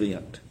this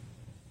event.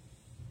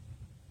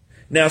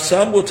 Now,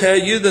 some will tell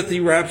you that the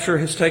rapture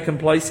has taken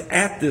place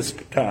at this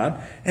time,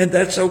 and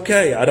that's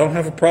okay. I don't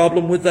have a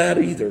problem with that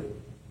either.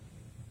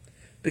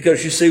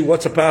 Because you see,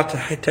 what's about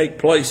to take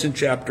place in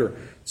chapter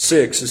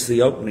 6 is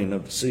the opening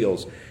of the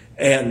seals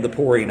and the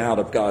pouring out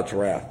of God's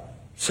wrath.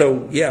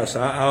 So, yes,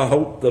 I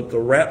hope that the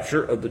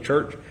rapture of the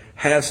church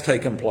has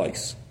taken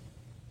place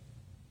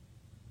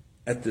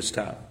at this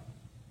time.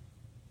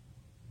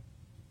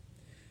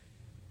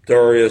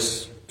 There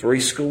is 3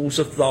 schools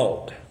of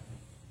thought.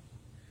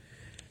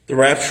 The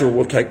rapture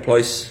will take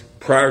place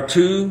prior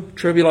to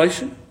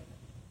tribulation,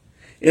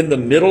 in the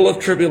middle of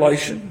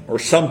tribulation, or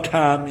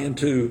sometime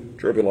into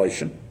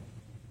tribulation,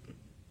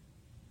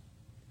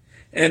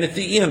 and at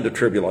the end of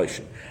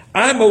tribulation.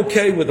 I'm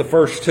okay with the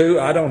first 2.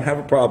 I don't have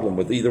a problem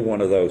with either one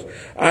of those.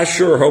 I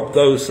sure hope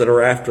those that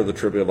are after the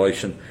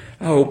tribulation,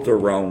 I hope they're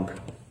wrong,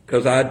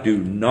 because I do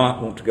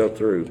not want to go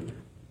through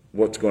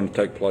what's going to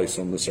take place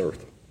on this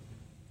earth.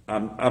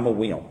 I'm a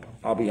wimp.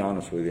 I'll be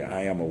honest with you.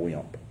 I am a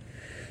wimp.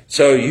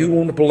 So you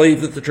want to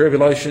believe that the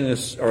tribulation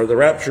is, or the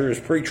rapture is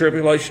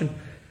pre-tribulation?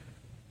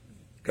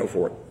 Go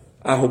for it.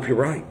 I hope you're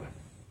right.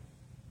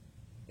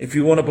 If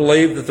you want to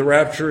believe that the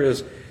rapture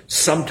is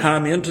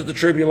sometime into the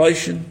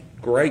tribulation,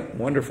 great,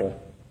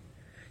 wonderful.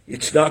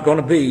 It's not going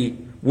to be,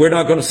 we're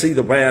not going to see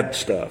the bad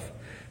stuff.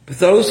 But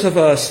those of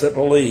us that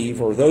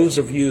believe, or those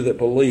of you that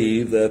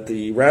believe that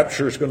the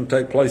rapture is going to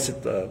take place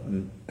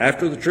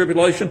after the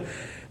tribulation,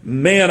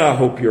 man, I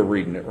hope you're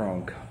reading it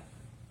wrong.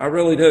 I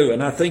really do,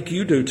 and I think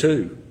you do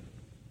too.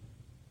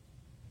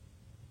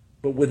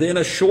 But within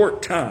a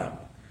short time,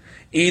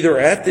 either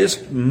at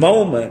this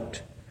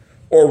moment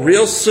or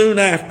real soon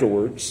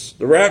afterwards,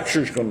 the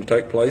rapture is going to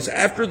take place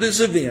after this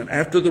event,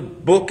 after the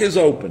book is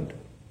opened.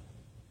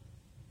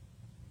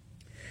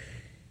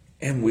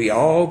 And we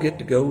all get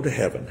to go to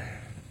heaven.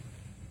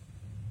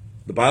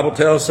 The Bible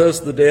tells us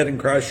the dead in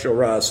Christ shall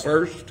rise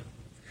first,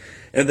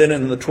 and then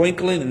in the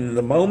twinkling and in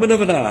the moment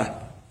of an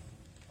eye,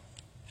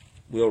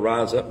 we'll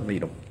rise up and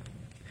meet him.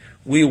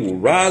 We will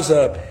rise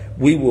up.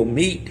 We will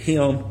meet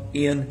him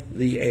in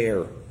the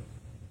air.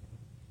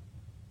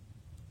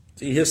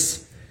 See,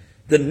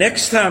 the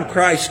next time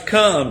Christ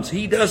comes,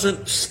 he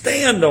doesn't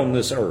stand on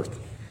this earth.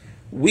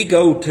 We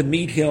go to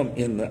meet him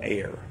in the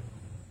air.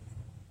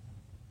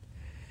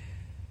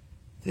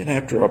 Then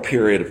after a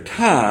period of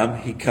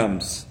time, he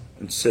comes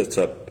and sets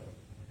up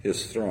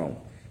his throne.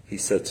 He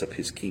sets up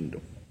his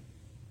kingdom.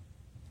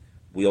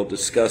 We'll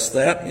discuss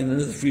that in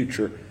the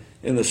future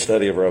in the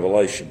study of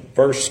Revelation.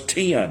 Verse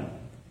 10,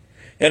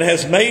 and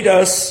has made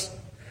us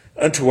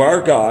unto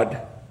our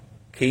God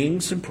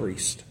kings and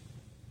priests,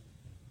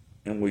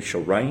 and we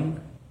shall reign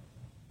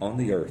on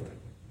the earth.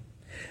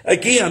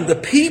 Again, the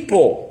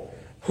people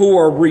who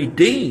are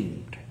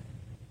redeemed,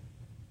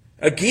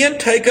 again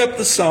take up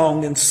the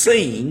song and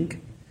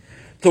sing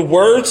the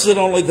words that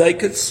only they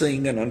could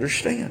sing and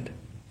understand.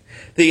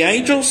 The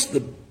angels,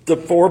 the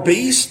 4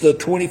 beasts, the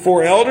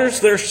 24 elders,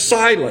 they're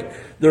silent.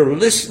 They're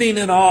listening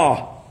in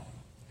awe.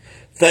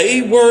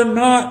 They were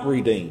not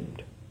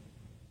redeemed.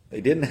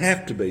 They didn't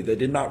have to be. They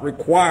did not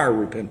require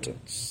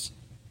repentance.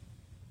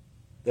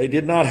 They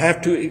did not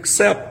have to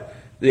accept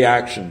the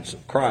actions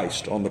of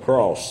Christ on the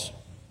cross.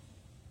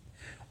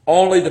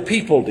 Only the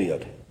people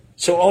did.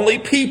 So only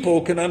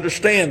people can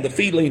understand the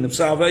feeling of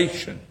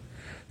salvation,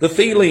 the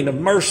feeling of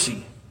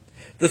mercy,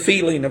 the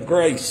feeling of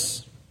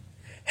grace.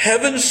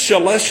 Heaven's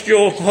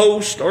celestial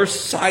hosts are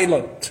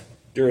silent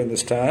during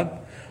this time,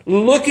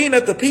 looking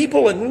at the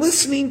people and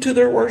listening to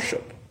their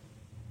worship.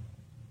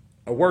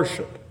 A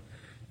worship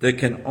that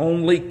can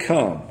only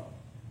come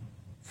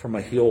from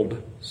a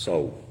healed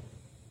soul.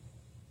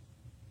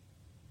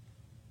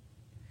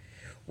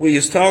 We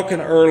was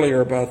talking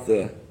earlier about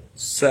the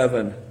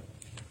 7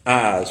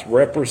 eyes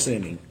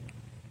representing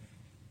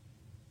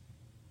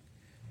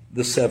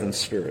the 7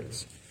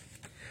 spirits.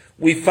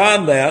 We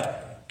find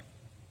that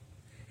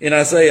in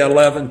Isaiah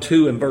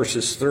 11:2 and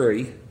verses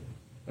 3.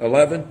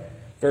 11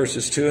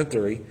 verses 2 and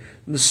 3.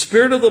 And the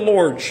Spirit of the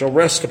Lord shall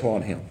rest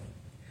upon him.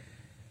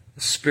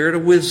 The Spirit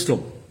of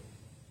wisdom,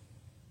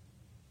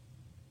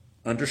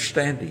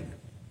 understanding,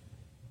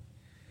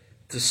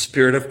 the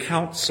spirit of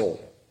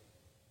counsel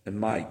and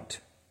might,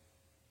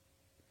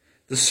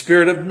 the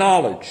spirit of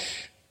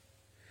knowledge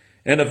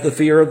and of the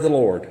fear of the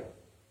Lord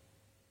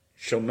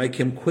shall make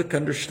him quick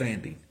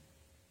understanding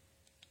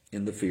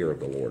in the fear of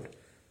the Lord.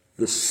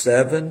 The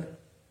 7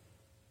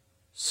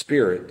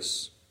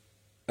 spirits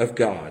of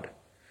God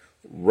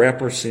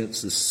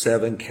represents the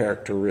 7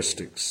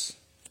 characteristics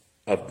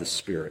of the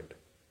Spirit.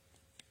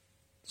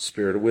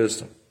 Spirit of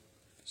wisdom,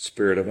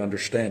 spirit of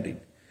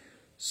understanding,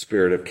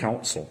 spirit of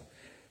counsel,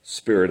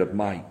 spirit of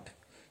might,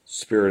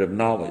 spirit of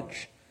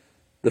knowledge,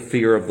 the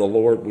fear of the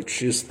Lord,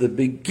 which is the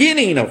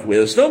beginning of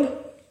wisdom,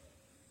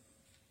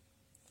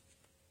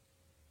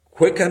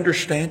 quick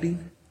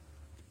understanding,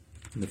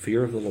 and the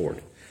fear of the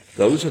Lord.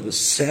 Those are the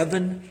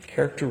 7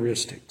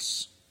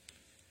 characteristics,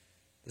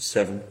 the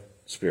 7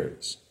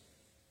 spirits.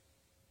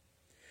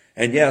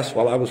 And yes,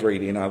 while I was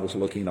reading, I was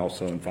looking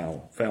also and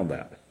found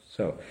that.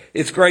 So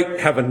it's great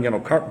having,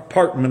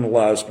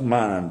 compartmentalized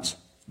minds,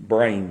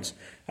 brains.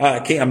 I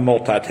can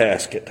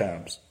multitask at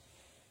times.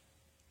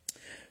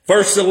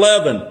 Verse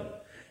 11,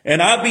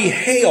 and I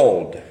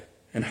beheld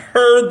and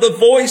heard the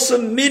voice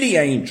of many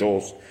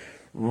angels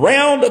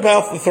round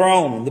about the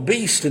throne, and the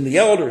beast and the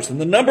elders,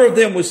 and the number of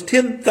them was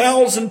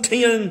 10,000,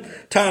 10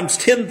 times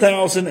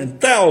 10,000,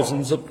 and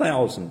thousands of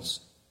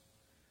thousands.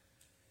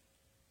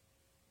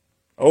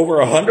 Over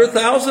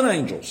 100,000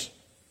 angels.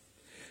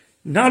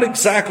 Not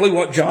exactly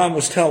what John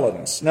was telling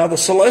us. Now the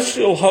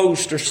celestial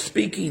hosts are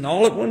speaking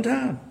all at one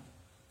time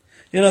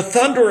in a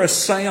thunderous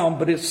sound,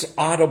 but it's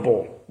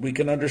audible. We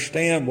can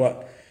understand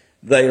what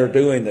they are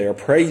doing. They are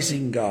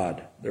praising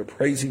God. They're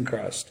praising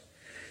Christ.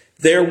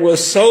 There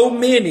was so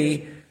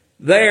many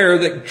there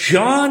that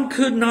John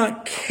could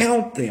not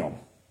count them.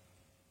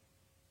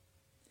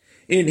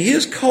 In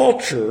his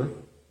culture,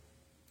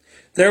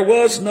 there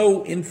was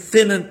no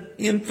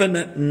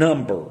infinite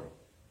number.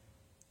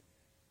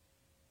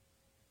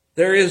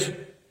 There is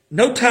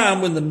no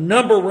time when the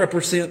number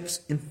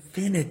represents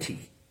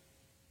infinity.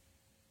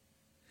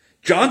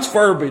 John's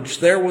verbiage,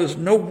 there was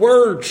no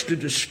words to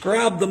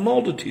describe the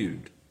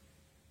multitude.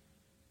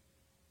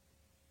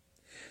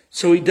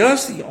 So he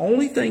does the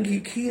only thing he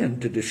can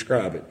to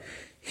describe it.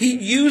 He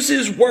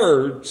uses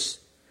words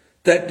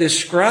that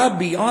describe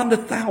beyond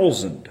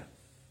 1,000.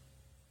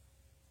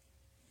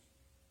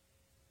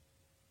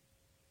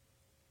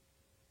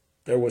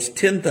 There was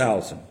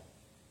 10,000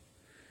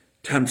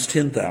 times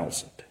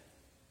 10,000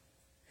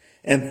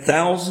 and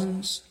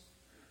thousands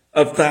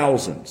of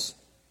thousands,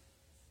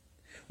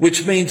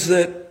 which means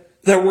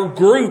that there were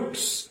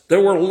groups,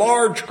 there were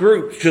large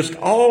groups just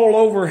all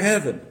over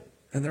heaven,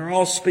 and they're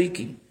all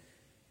speaking.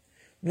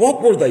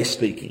 What were they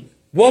speaking?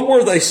 What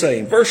were they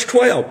saying? Verse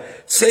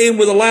 12, saying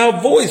with a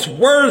loud voice,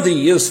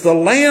 worthy is the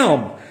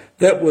Lamb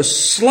that was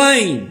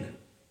slain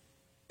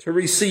to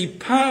receive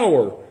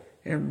power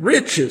and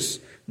riches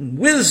and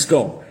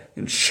wisdom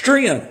and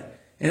strength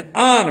and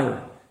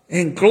honor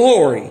and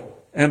glory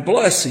and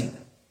blessing.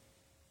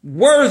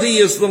 Worthy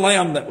is the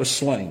Lamb that was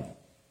slain.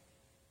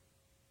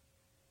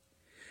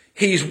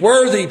 He's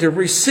worthy to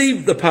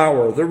receive the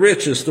power, the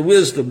riches, the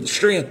wisdom, the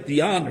strength,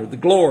 the honor, the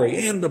glory,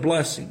 and the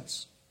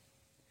blessings.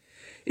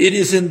 It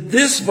is in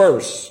this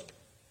verse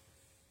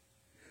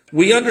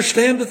we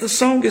understand that the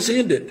song is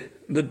ended.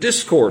 The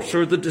discourse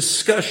or the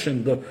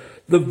discussion,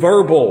 the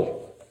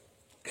verbal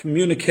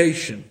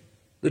communication,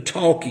 the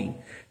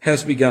talking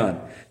has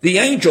begun. The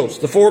angels,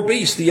 the 4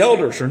 beasts, the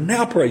elders are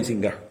now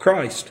praising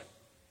Christ,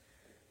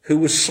 who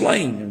was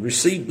slain and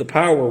received the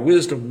power,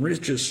 wisdom,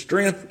 riches,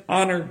 strength,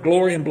 honor,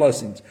 glory, and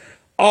blessings,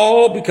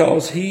 all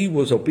because he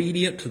was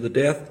obedient to the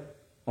death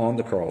on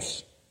the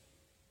cross.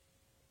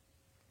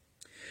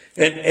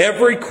 And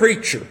every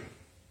creature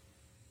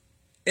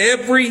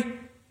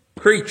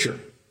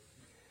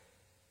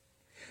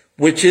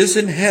which is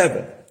in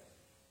heaven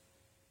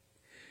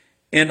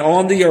and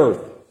on the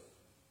earth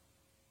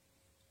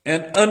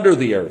and under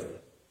the earth,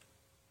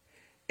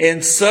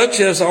 and such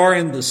as are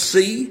in the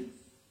sea,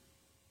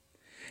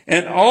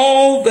 and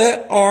all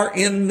that are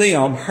in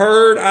them,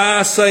 heard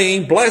I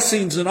saying,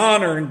 blessings and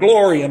honor and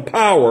glory and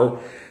power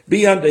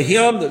be unto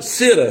him that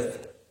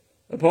sitteth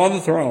upon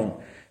the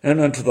throne, and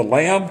unto the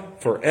Lamb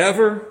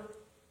forever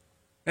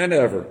and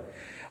ever.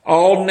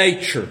 All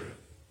nature,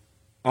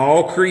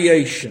 all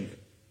creation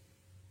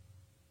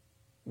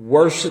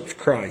worships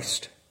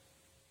Christ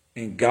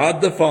and God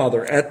the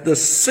Father at the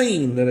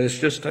scene that has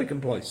just taken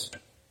place.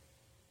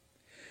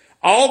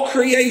 All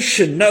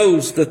creation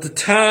knows that the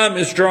time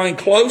is drawing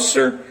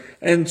closer,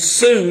 and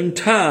soon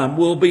time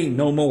will be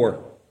no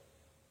more.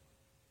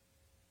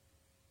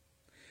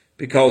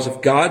 Because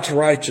of God's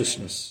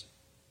righteousness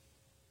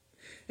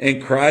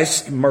and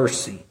Christ's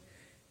mercy,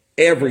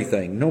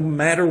 everything, no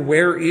matter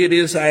where it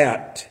is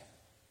at,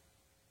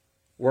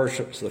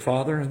 worships the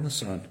Father and the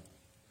Son.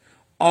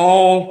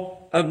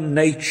 All of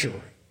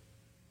nature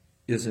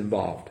is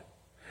involved.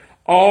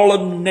 All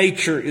of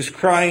nature is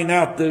crying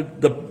out the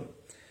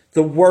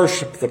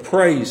worship, the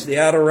praise, the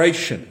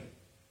adoration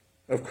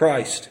of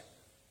Christ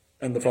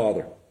and the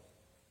Father.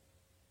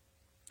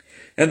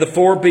 And the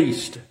 4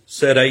 beasts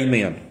said,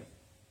 Amen.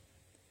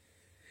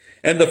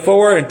 And the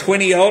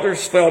 24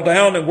 elders fell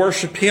down and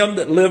worshipped him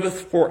that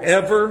liveth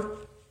forever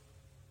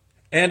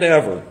and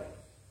ever.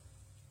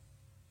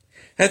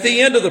 At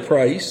the end of the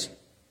praise,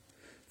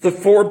 the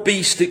 4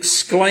 beasts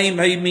exclaim,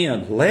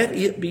 Amen. Let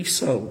it be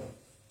so.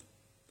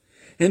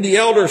 And the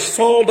elders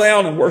fall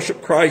down and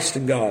worship Christ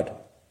and God.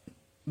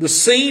 The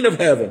scene of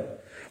heaven,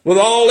 with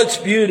all its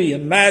beauty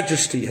and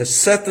majesty, has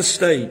set the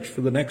stage for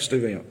the next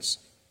events.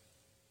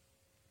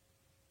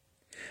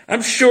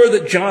 I'm sure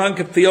that John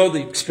could feel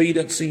the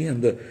expediency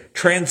and the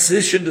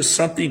transition to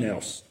something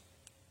else.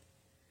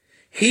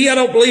 He, I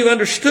don't believe,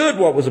 understood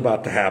what was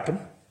about to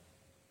happen,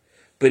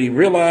 but he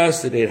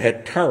realized that it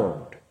had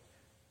turned,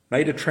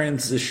 made a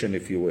transition,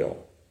 if you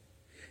will,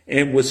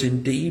 and was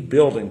indeed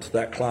building to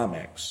that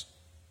climax.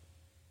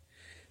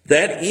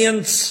 That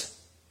ends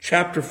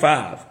chapter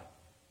 5.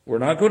 We're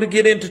not going to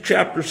get into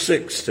chapter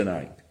 6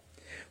 tonight.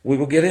 We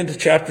will get into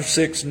chapter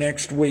 6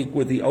 next week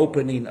with the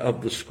opening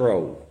of the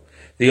scroll,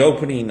 the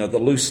opening of the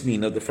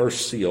loosening of the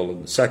first seal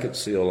and the second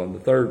seal and the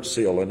third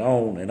seal, and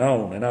on and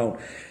on and on.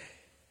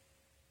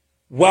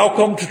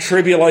 Welcome to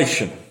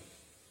tribulation.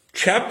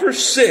 Chapter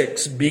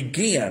 6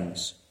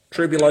 begins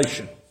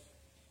tribulation.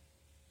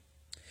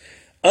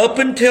 Up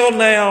until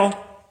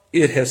now,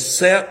 it has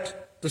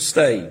set the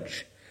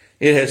stage.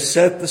 It has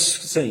set the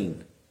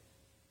scene.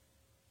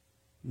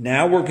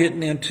 Now we're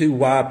getting into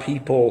why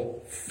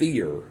people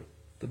fear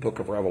the book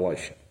of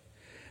Revelation.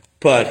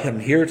 But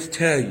I'm here to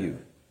tell you,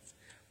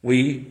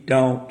 we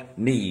don't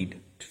need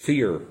to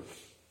fear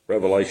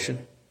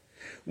Revelation.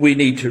 We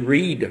need to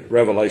read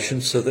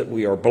Revelation so that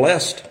we are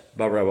blessed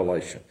by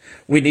Revelation.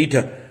 We need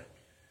to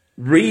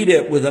read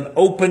it with an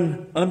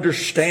open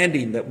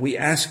understanding that we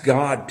ask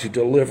God to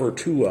deliver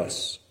to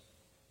us.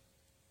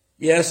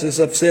 Yes,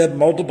 as I've said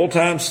multiple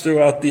times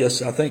throughout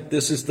this, I think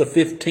this is the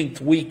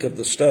 15th week of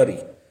the study.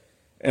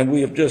 And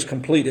we have just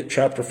completed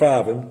chapter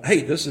 5. And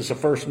hey, this is the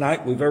first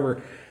night we've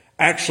ever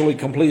actually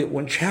completed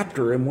one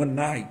chapter in one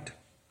night,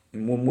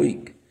 in 1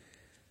 week.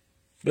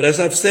 But as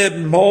I've said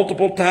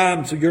multiple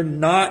times, you're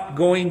not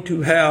going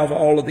to have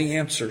all of the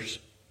answers.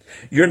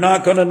 You're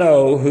not going to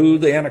know who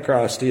the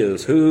Antichrist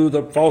is, who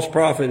the false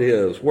prophet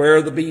is,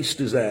 where the beast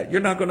is at.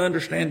 You're not going to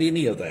understand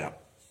any of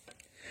that,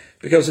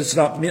 because it's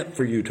not meant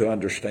for you to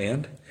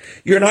understand.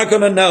 You're not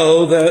going to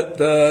know that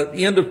the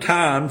end of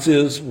times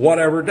is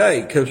whatever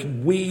day, because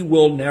we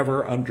will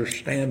never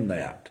understand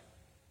that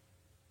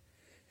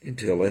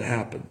until it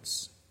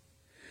happens.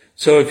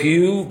 So if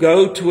you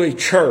go to a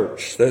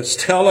church that's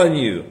telling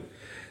you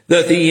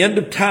that the end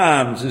of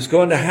times is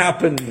going to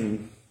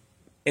happen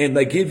and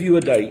they give you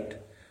a date,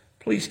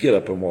 please get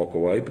up and walk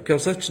away,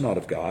 because that's not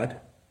of God.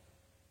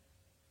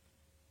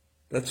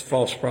 That's a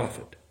false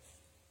prophet.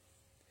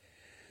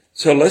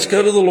 So let's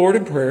go to the Lord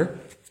in prayer.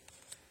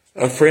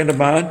 A friend of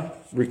mine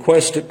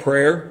requested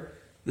prayer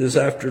this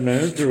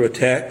afternoon through a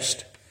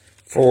text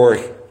for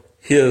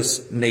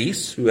his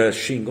niece who has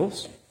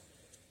shingles.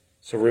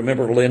 So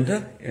remember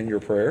Linda in your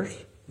prayers.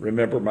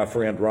 Remember my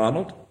friend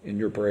Ronald in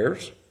your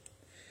prayers.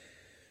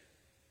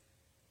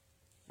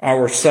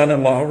 Our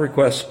son-in-law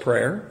requests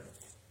prayer.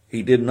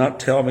 He did not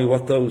tell me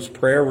what those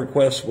prayer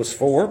requests was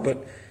for,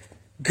 but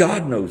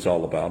God knows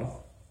all about them.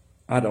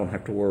 I don't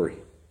have to worry.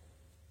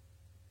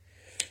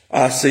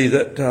 I see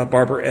that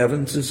Barbara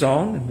Evans is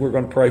on, and we're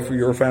going to pray for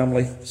your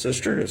family,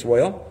 sister, as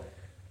well.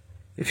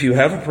 If you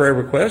have a prayer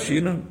request,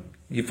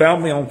 you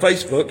found me on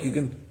Facebook. You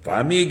can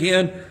find me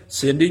again,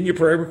 send in your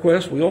prayer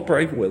request. We'll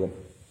pray with them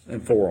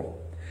and for them.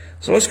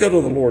 So let's go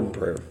to the Lord in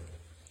prayer.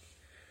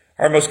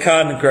 Our most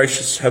kind and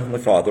gracious Heavenly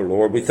Father,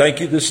 Lord, we thank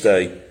you this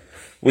day.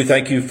 We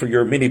thank you for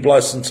your many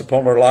blessings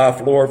upon our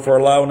life, Lord, for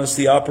allowing us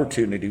the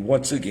opportunity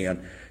once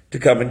again to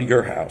come into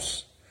your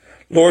house.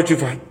 Lord,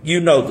 you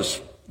know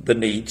the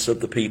needs of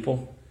the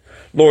people.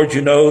 Lord,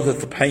 you know that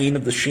the pain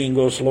of the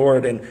shingles,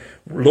 Lord, and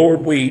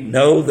Lord, we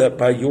know that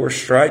by your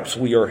stripes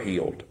we are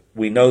healed.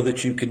 We know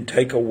that you can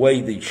take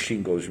away these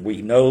shingles.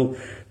 We know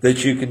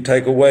that you can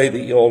take away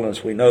the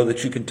illness. We know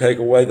that you can take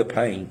away the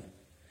pain.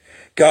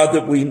 God,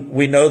 that we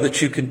know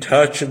that you can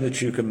touch and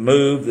that you can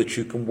move, that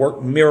you can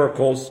work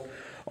miracles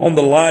on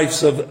the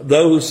lives of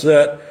those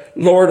that,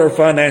 Lord, are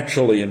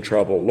financially in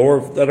trouble,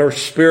 Lord, that are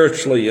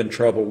spiritually in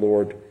trouble,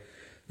 Lord,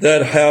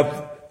 that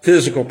have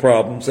physical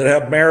problems, that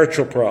have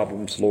marital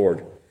problems,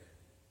 Lord.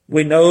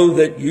 We know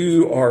that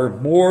you are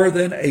more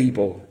than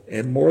able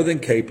and more than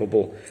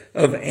capable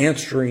of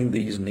answering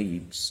these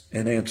needs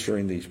and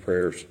answering these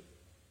prayers.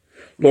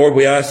 Lord,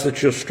 we ask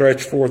that you'll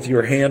stretch forth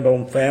your hand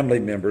on family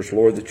members,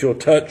 Lord, that you'll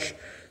touch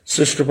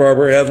Sister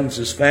Barbara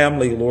Evans'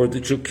 family, Lord,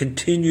 that you'll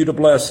continue to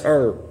bless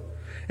her.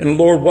 And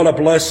Lord, what a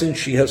blessing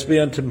she has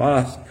been to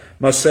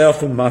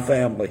myself and my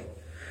family.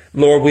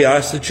 Lord, we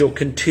ask that you'll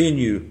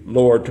continue,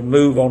 Lord, to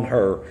move on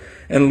her.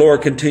 And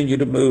Lord, continue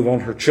to move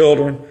on her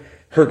children,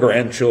 her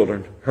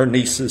grandchildren, her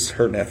nieces,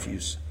 her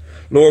nephews.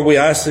 Lord, we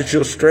ask that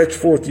you'll stretch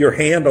forth your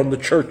hand on the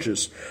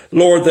churches,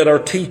 Lord, that are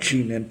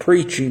teaching and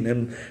preaching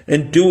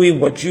and doing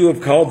what you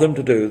have called them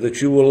to do,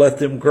 that you will let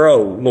them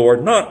grow,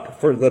 Lord,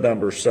 not for the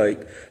number's sake,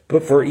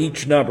 but for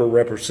each number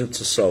represents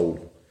a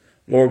soul.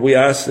 Lord, we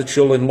ask that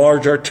you'll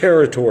enlarge our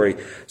territory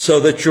so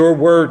that your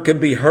word can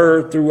be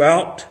heard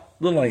throughout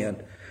the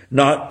land,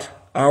 not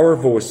our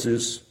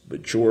voices,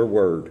 but your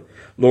word.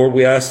 Lord,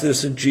 we ask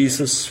this in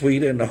Jesus'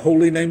 sweet and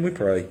holy name we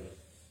pray.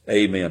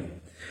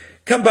 Amen.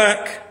 Come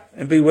back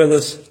and be with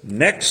us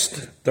next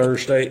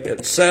Thursday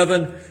at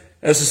 7.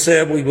 As I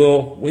said, we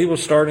will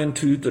start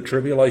into the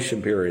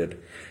tribulation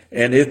period,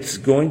 and it's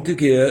going to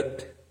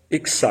get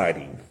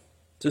exciting,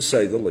 to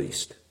say the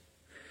least.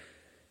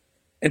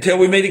 Until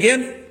we meet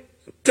again,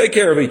 take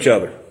care of each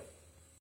other.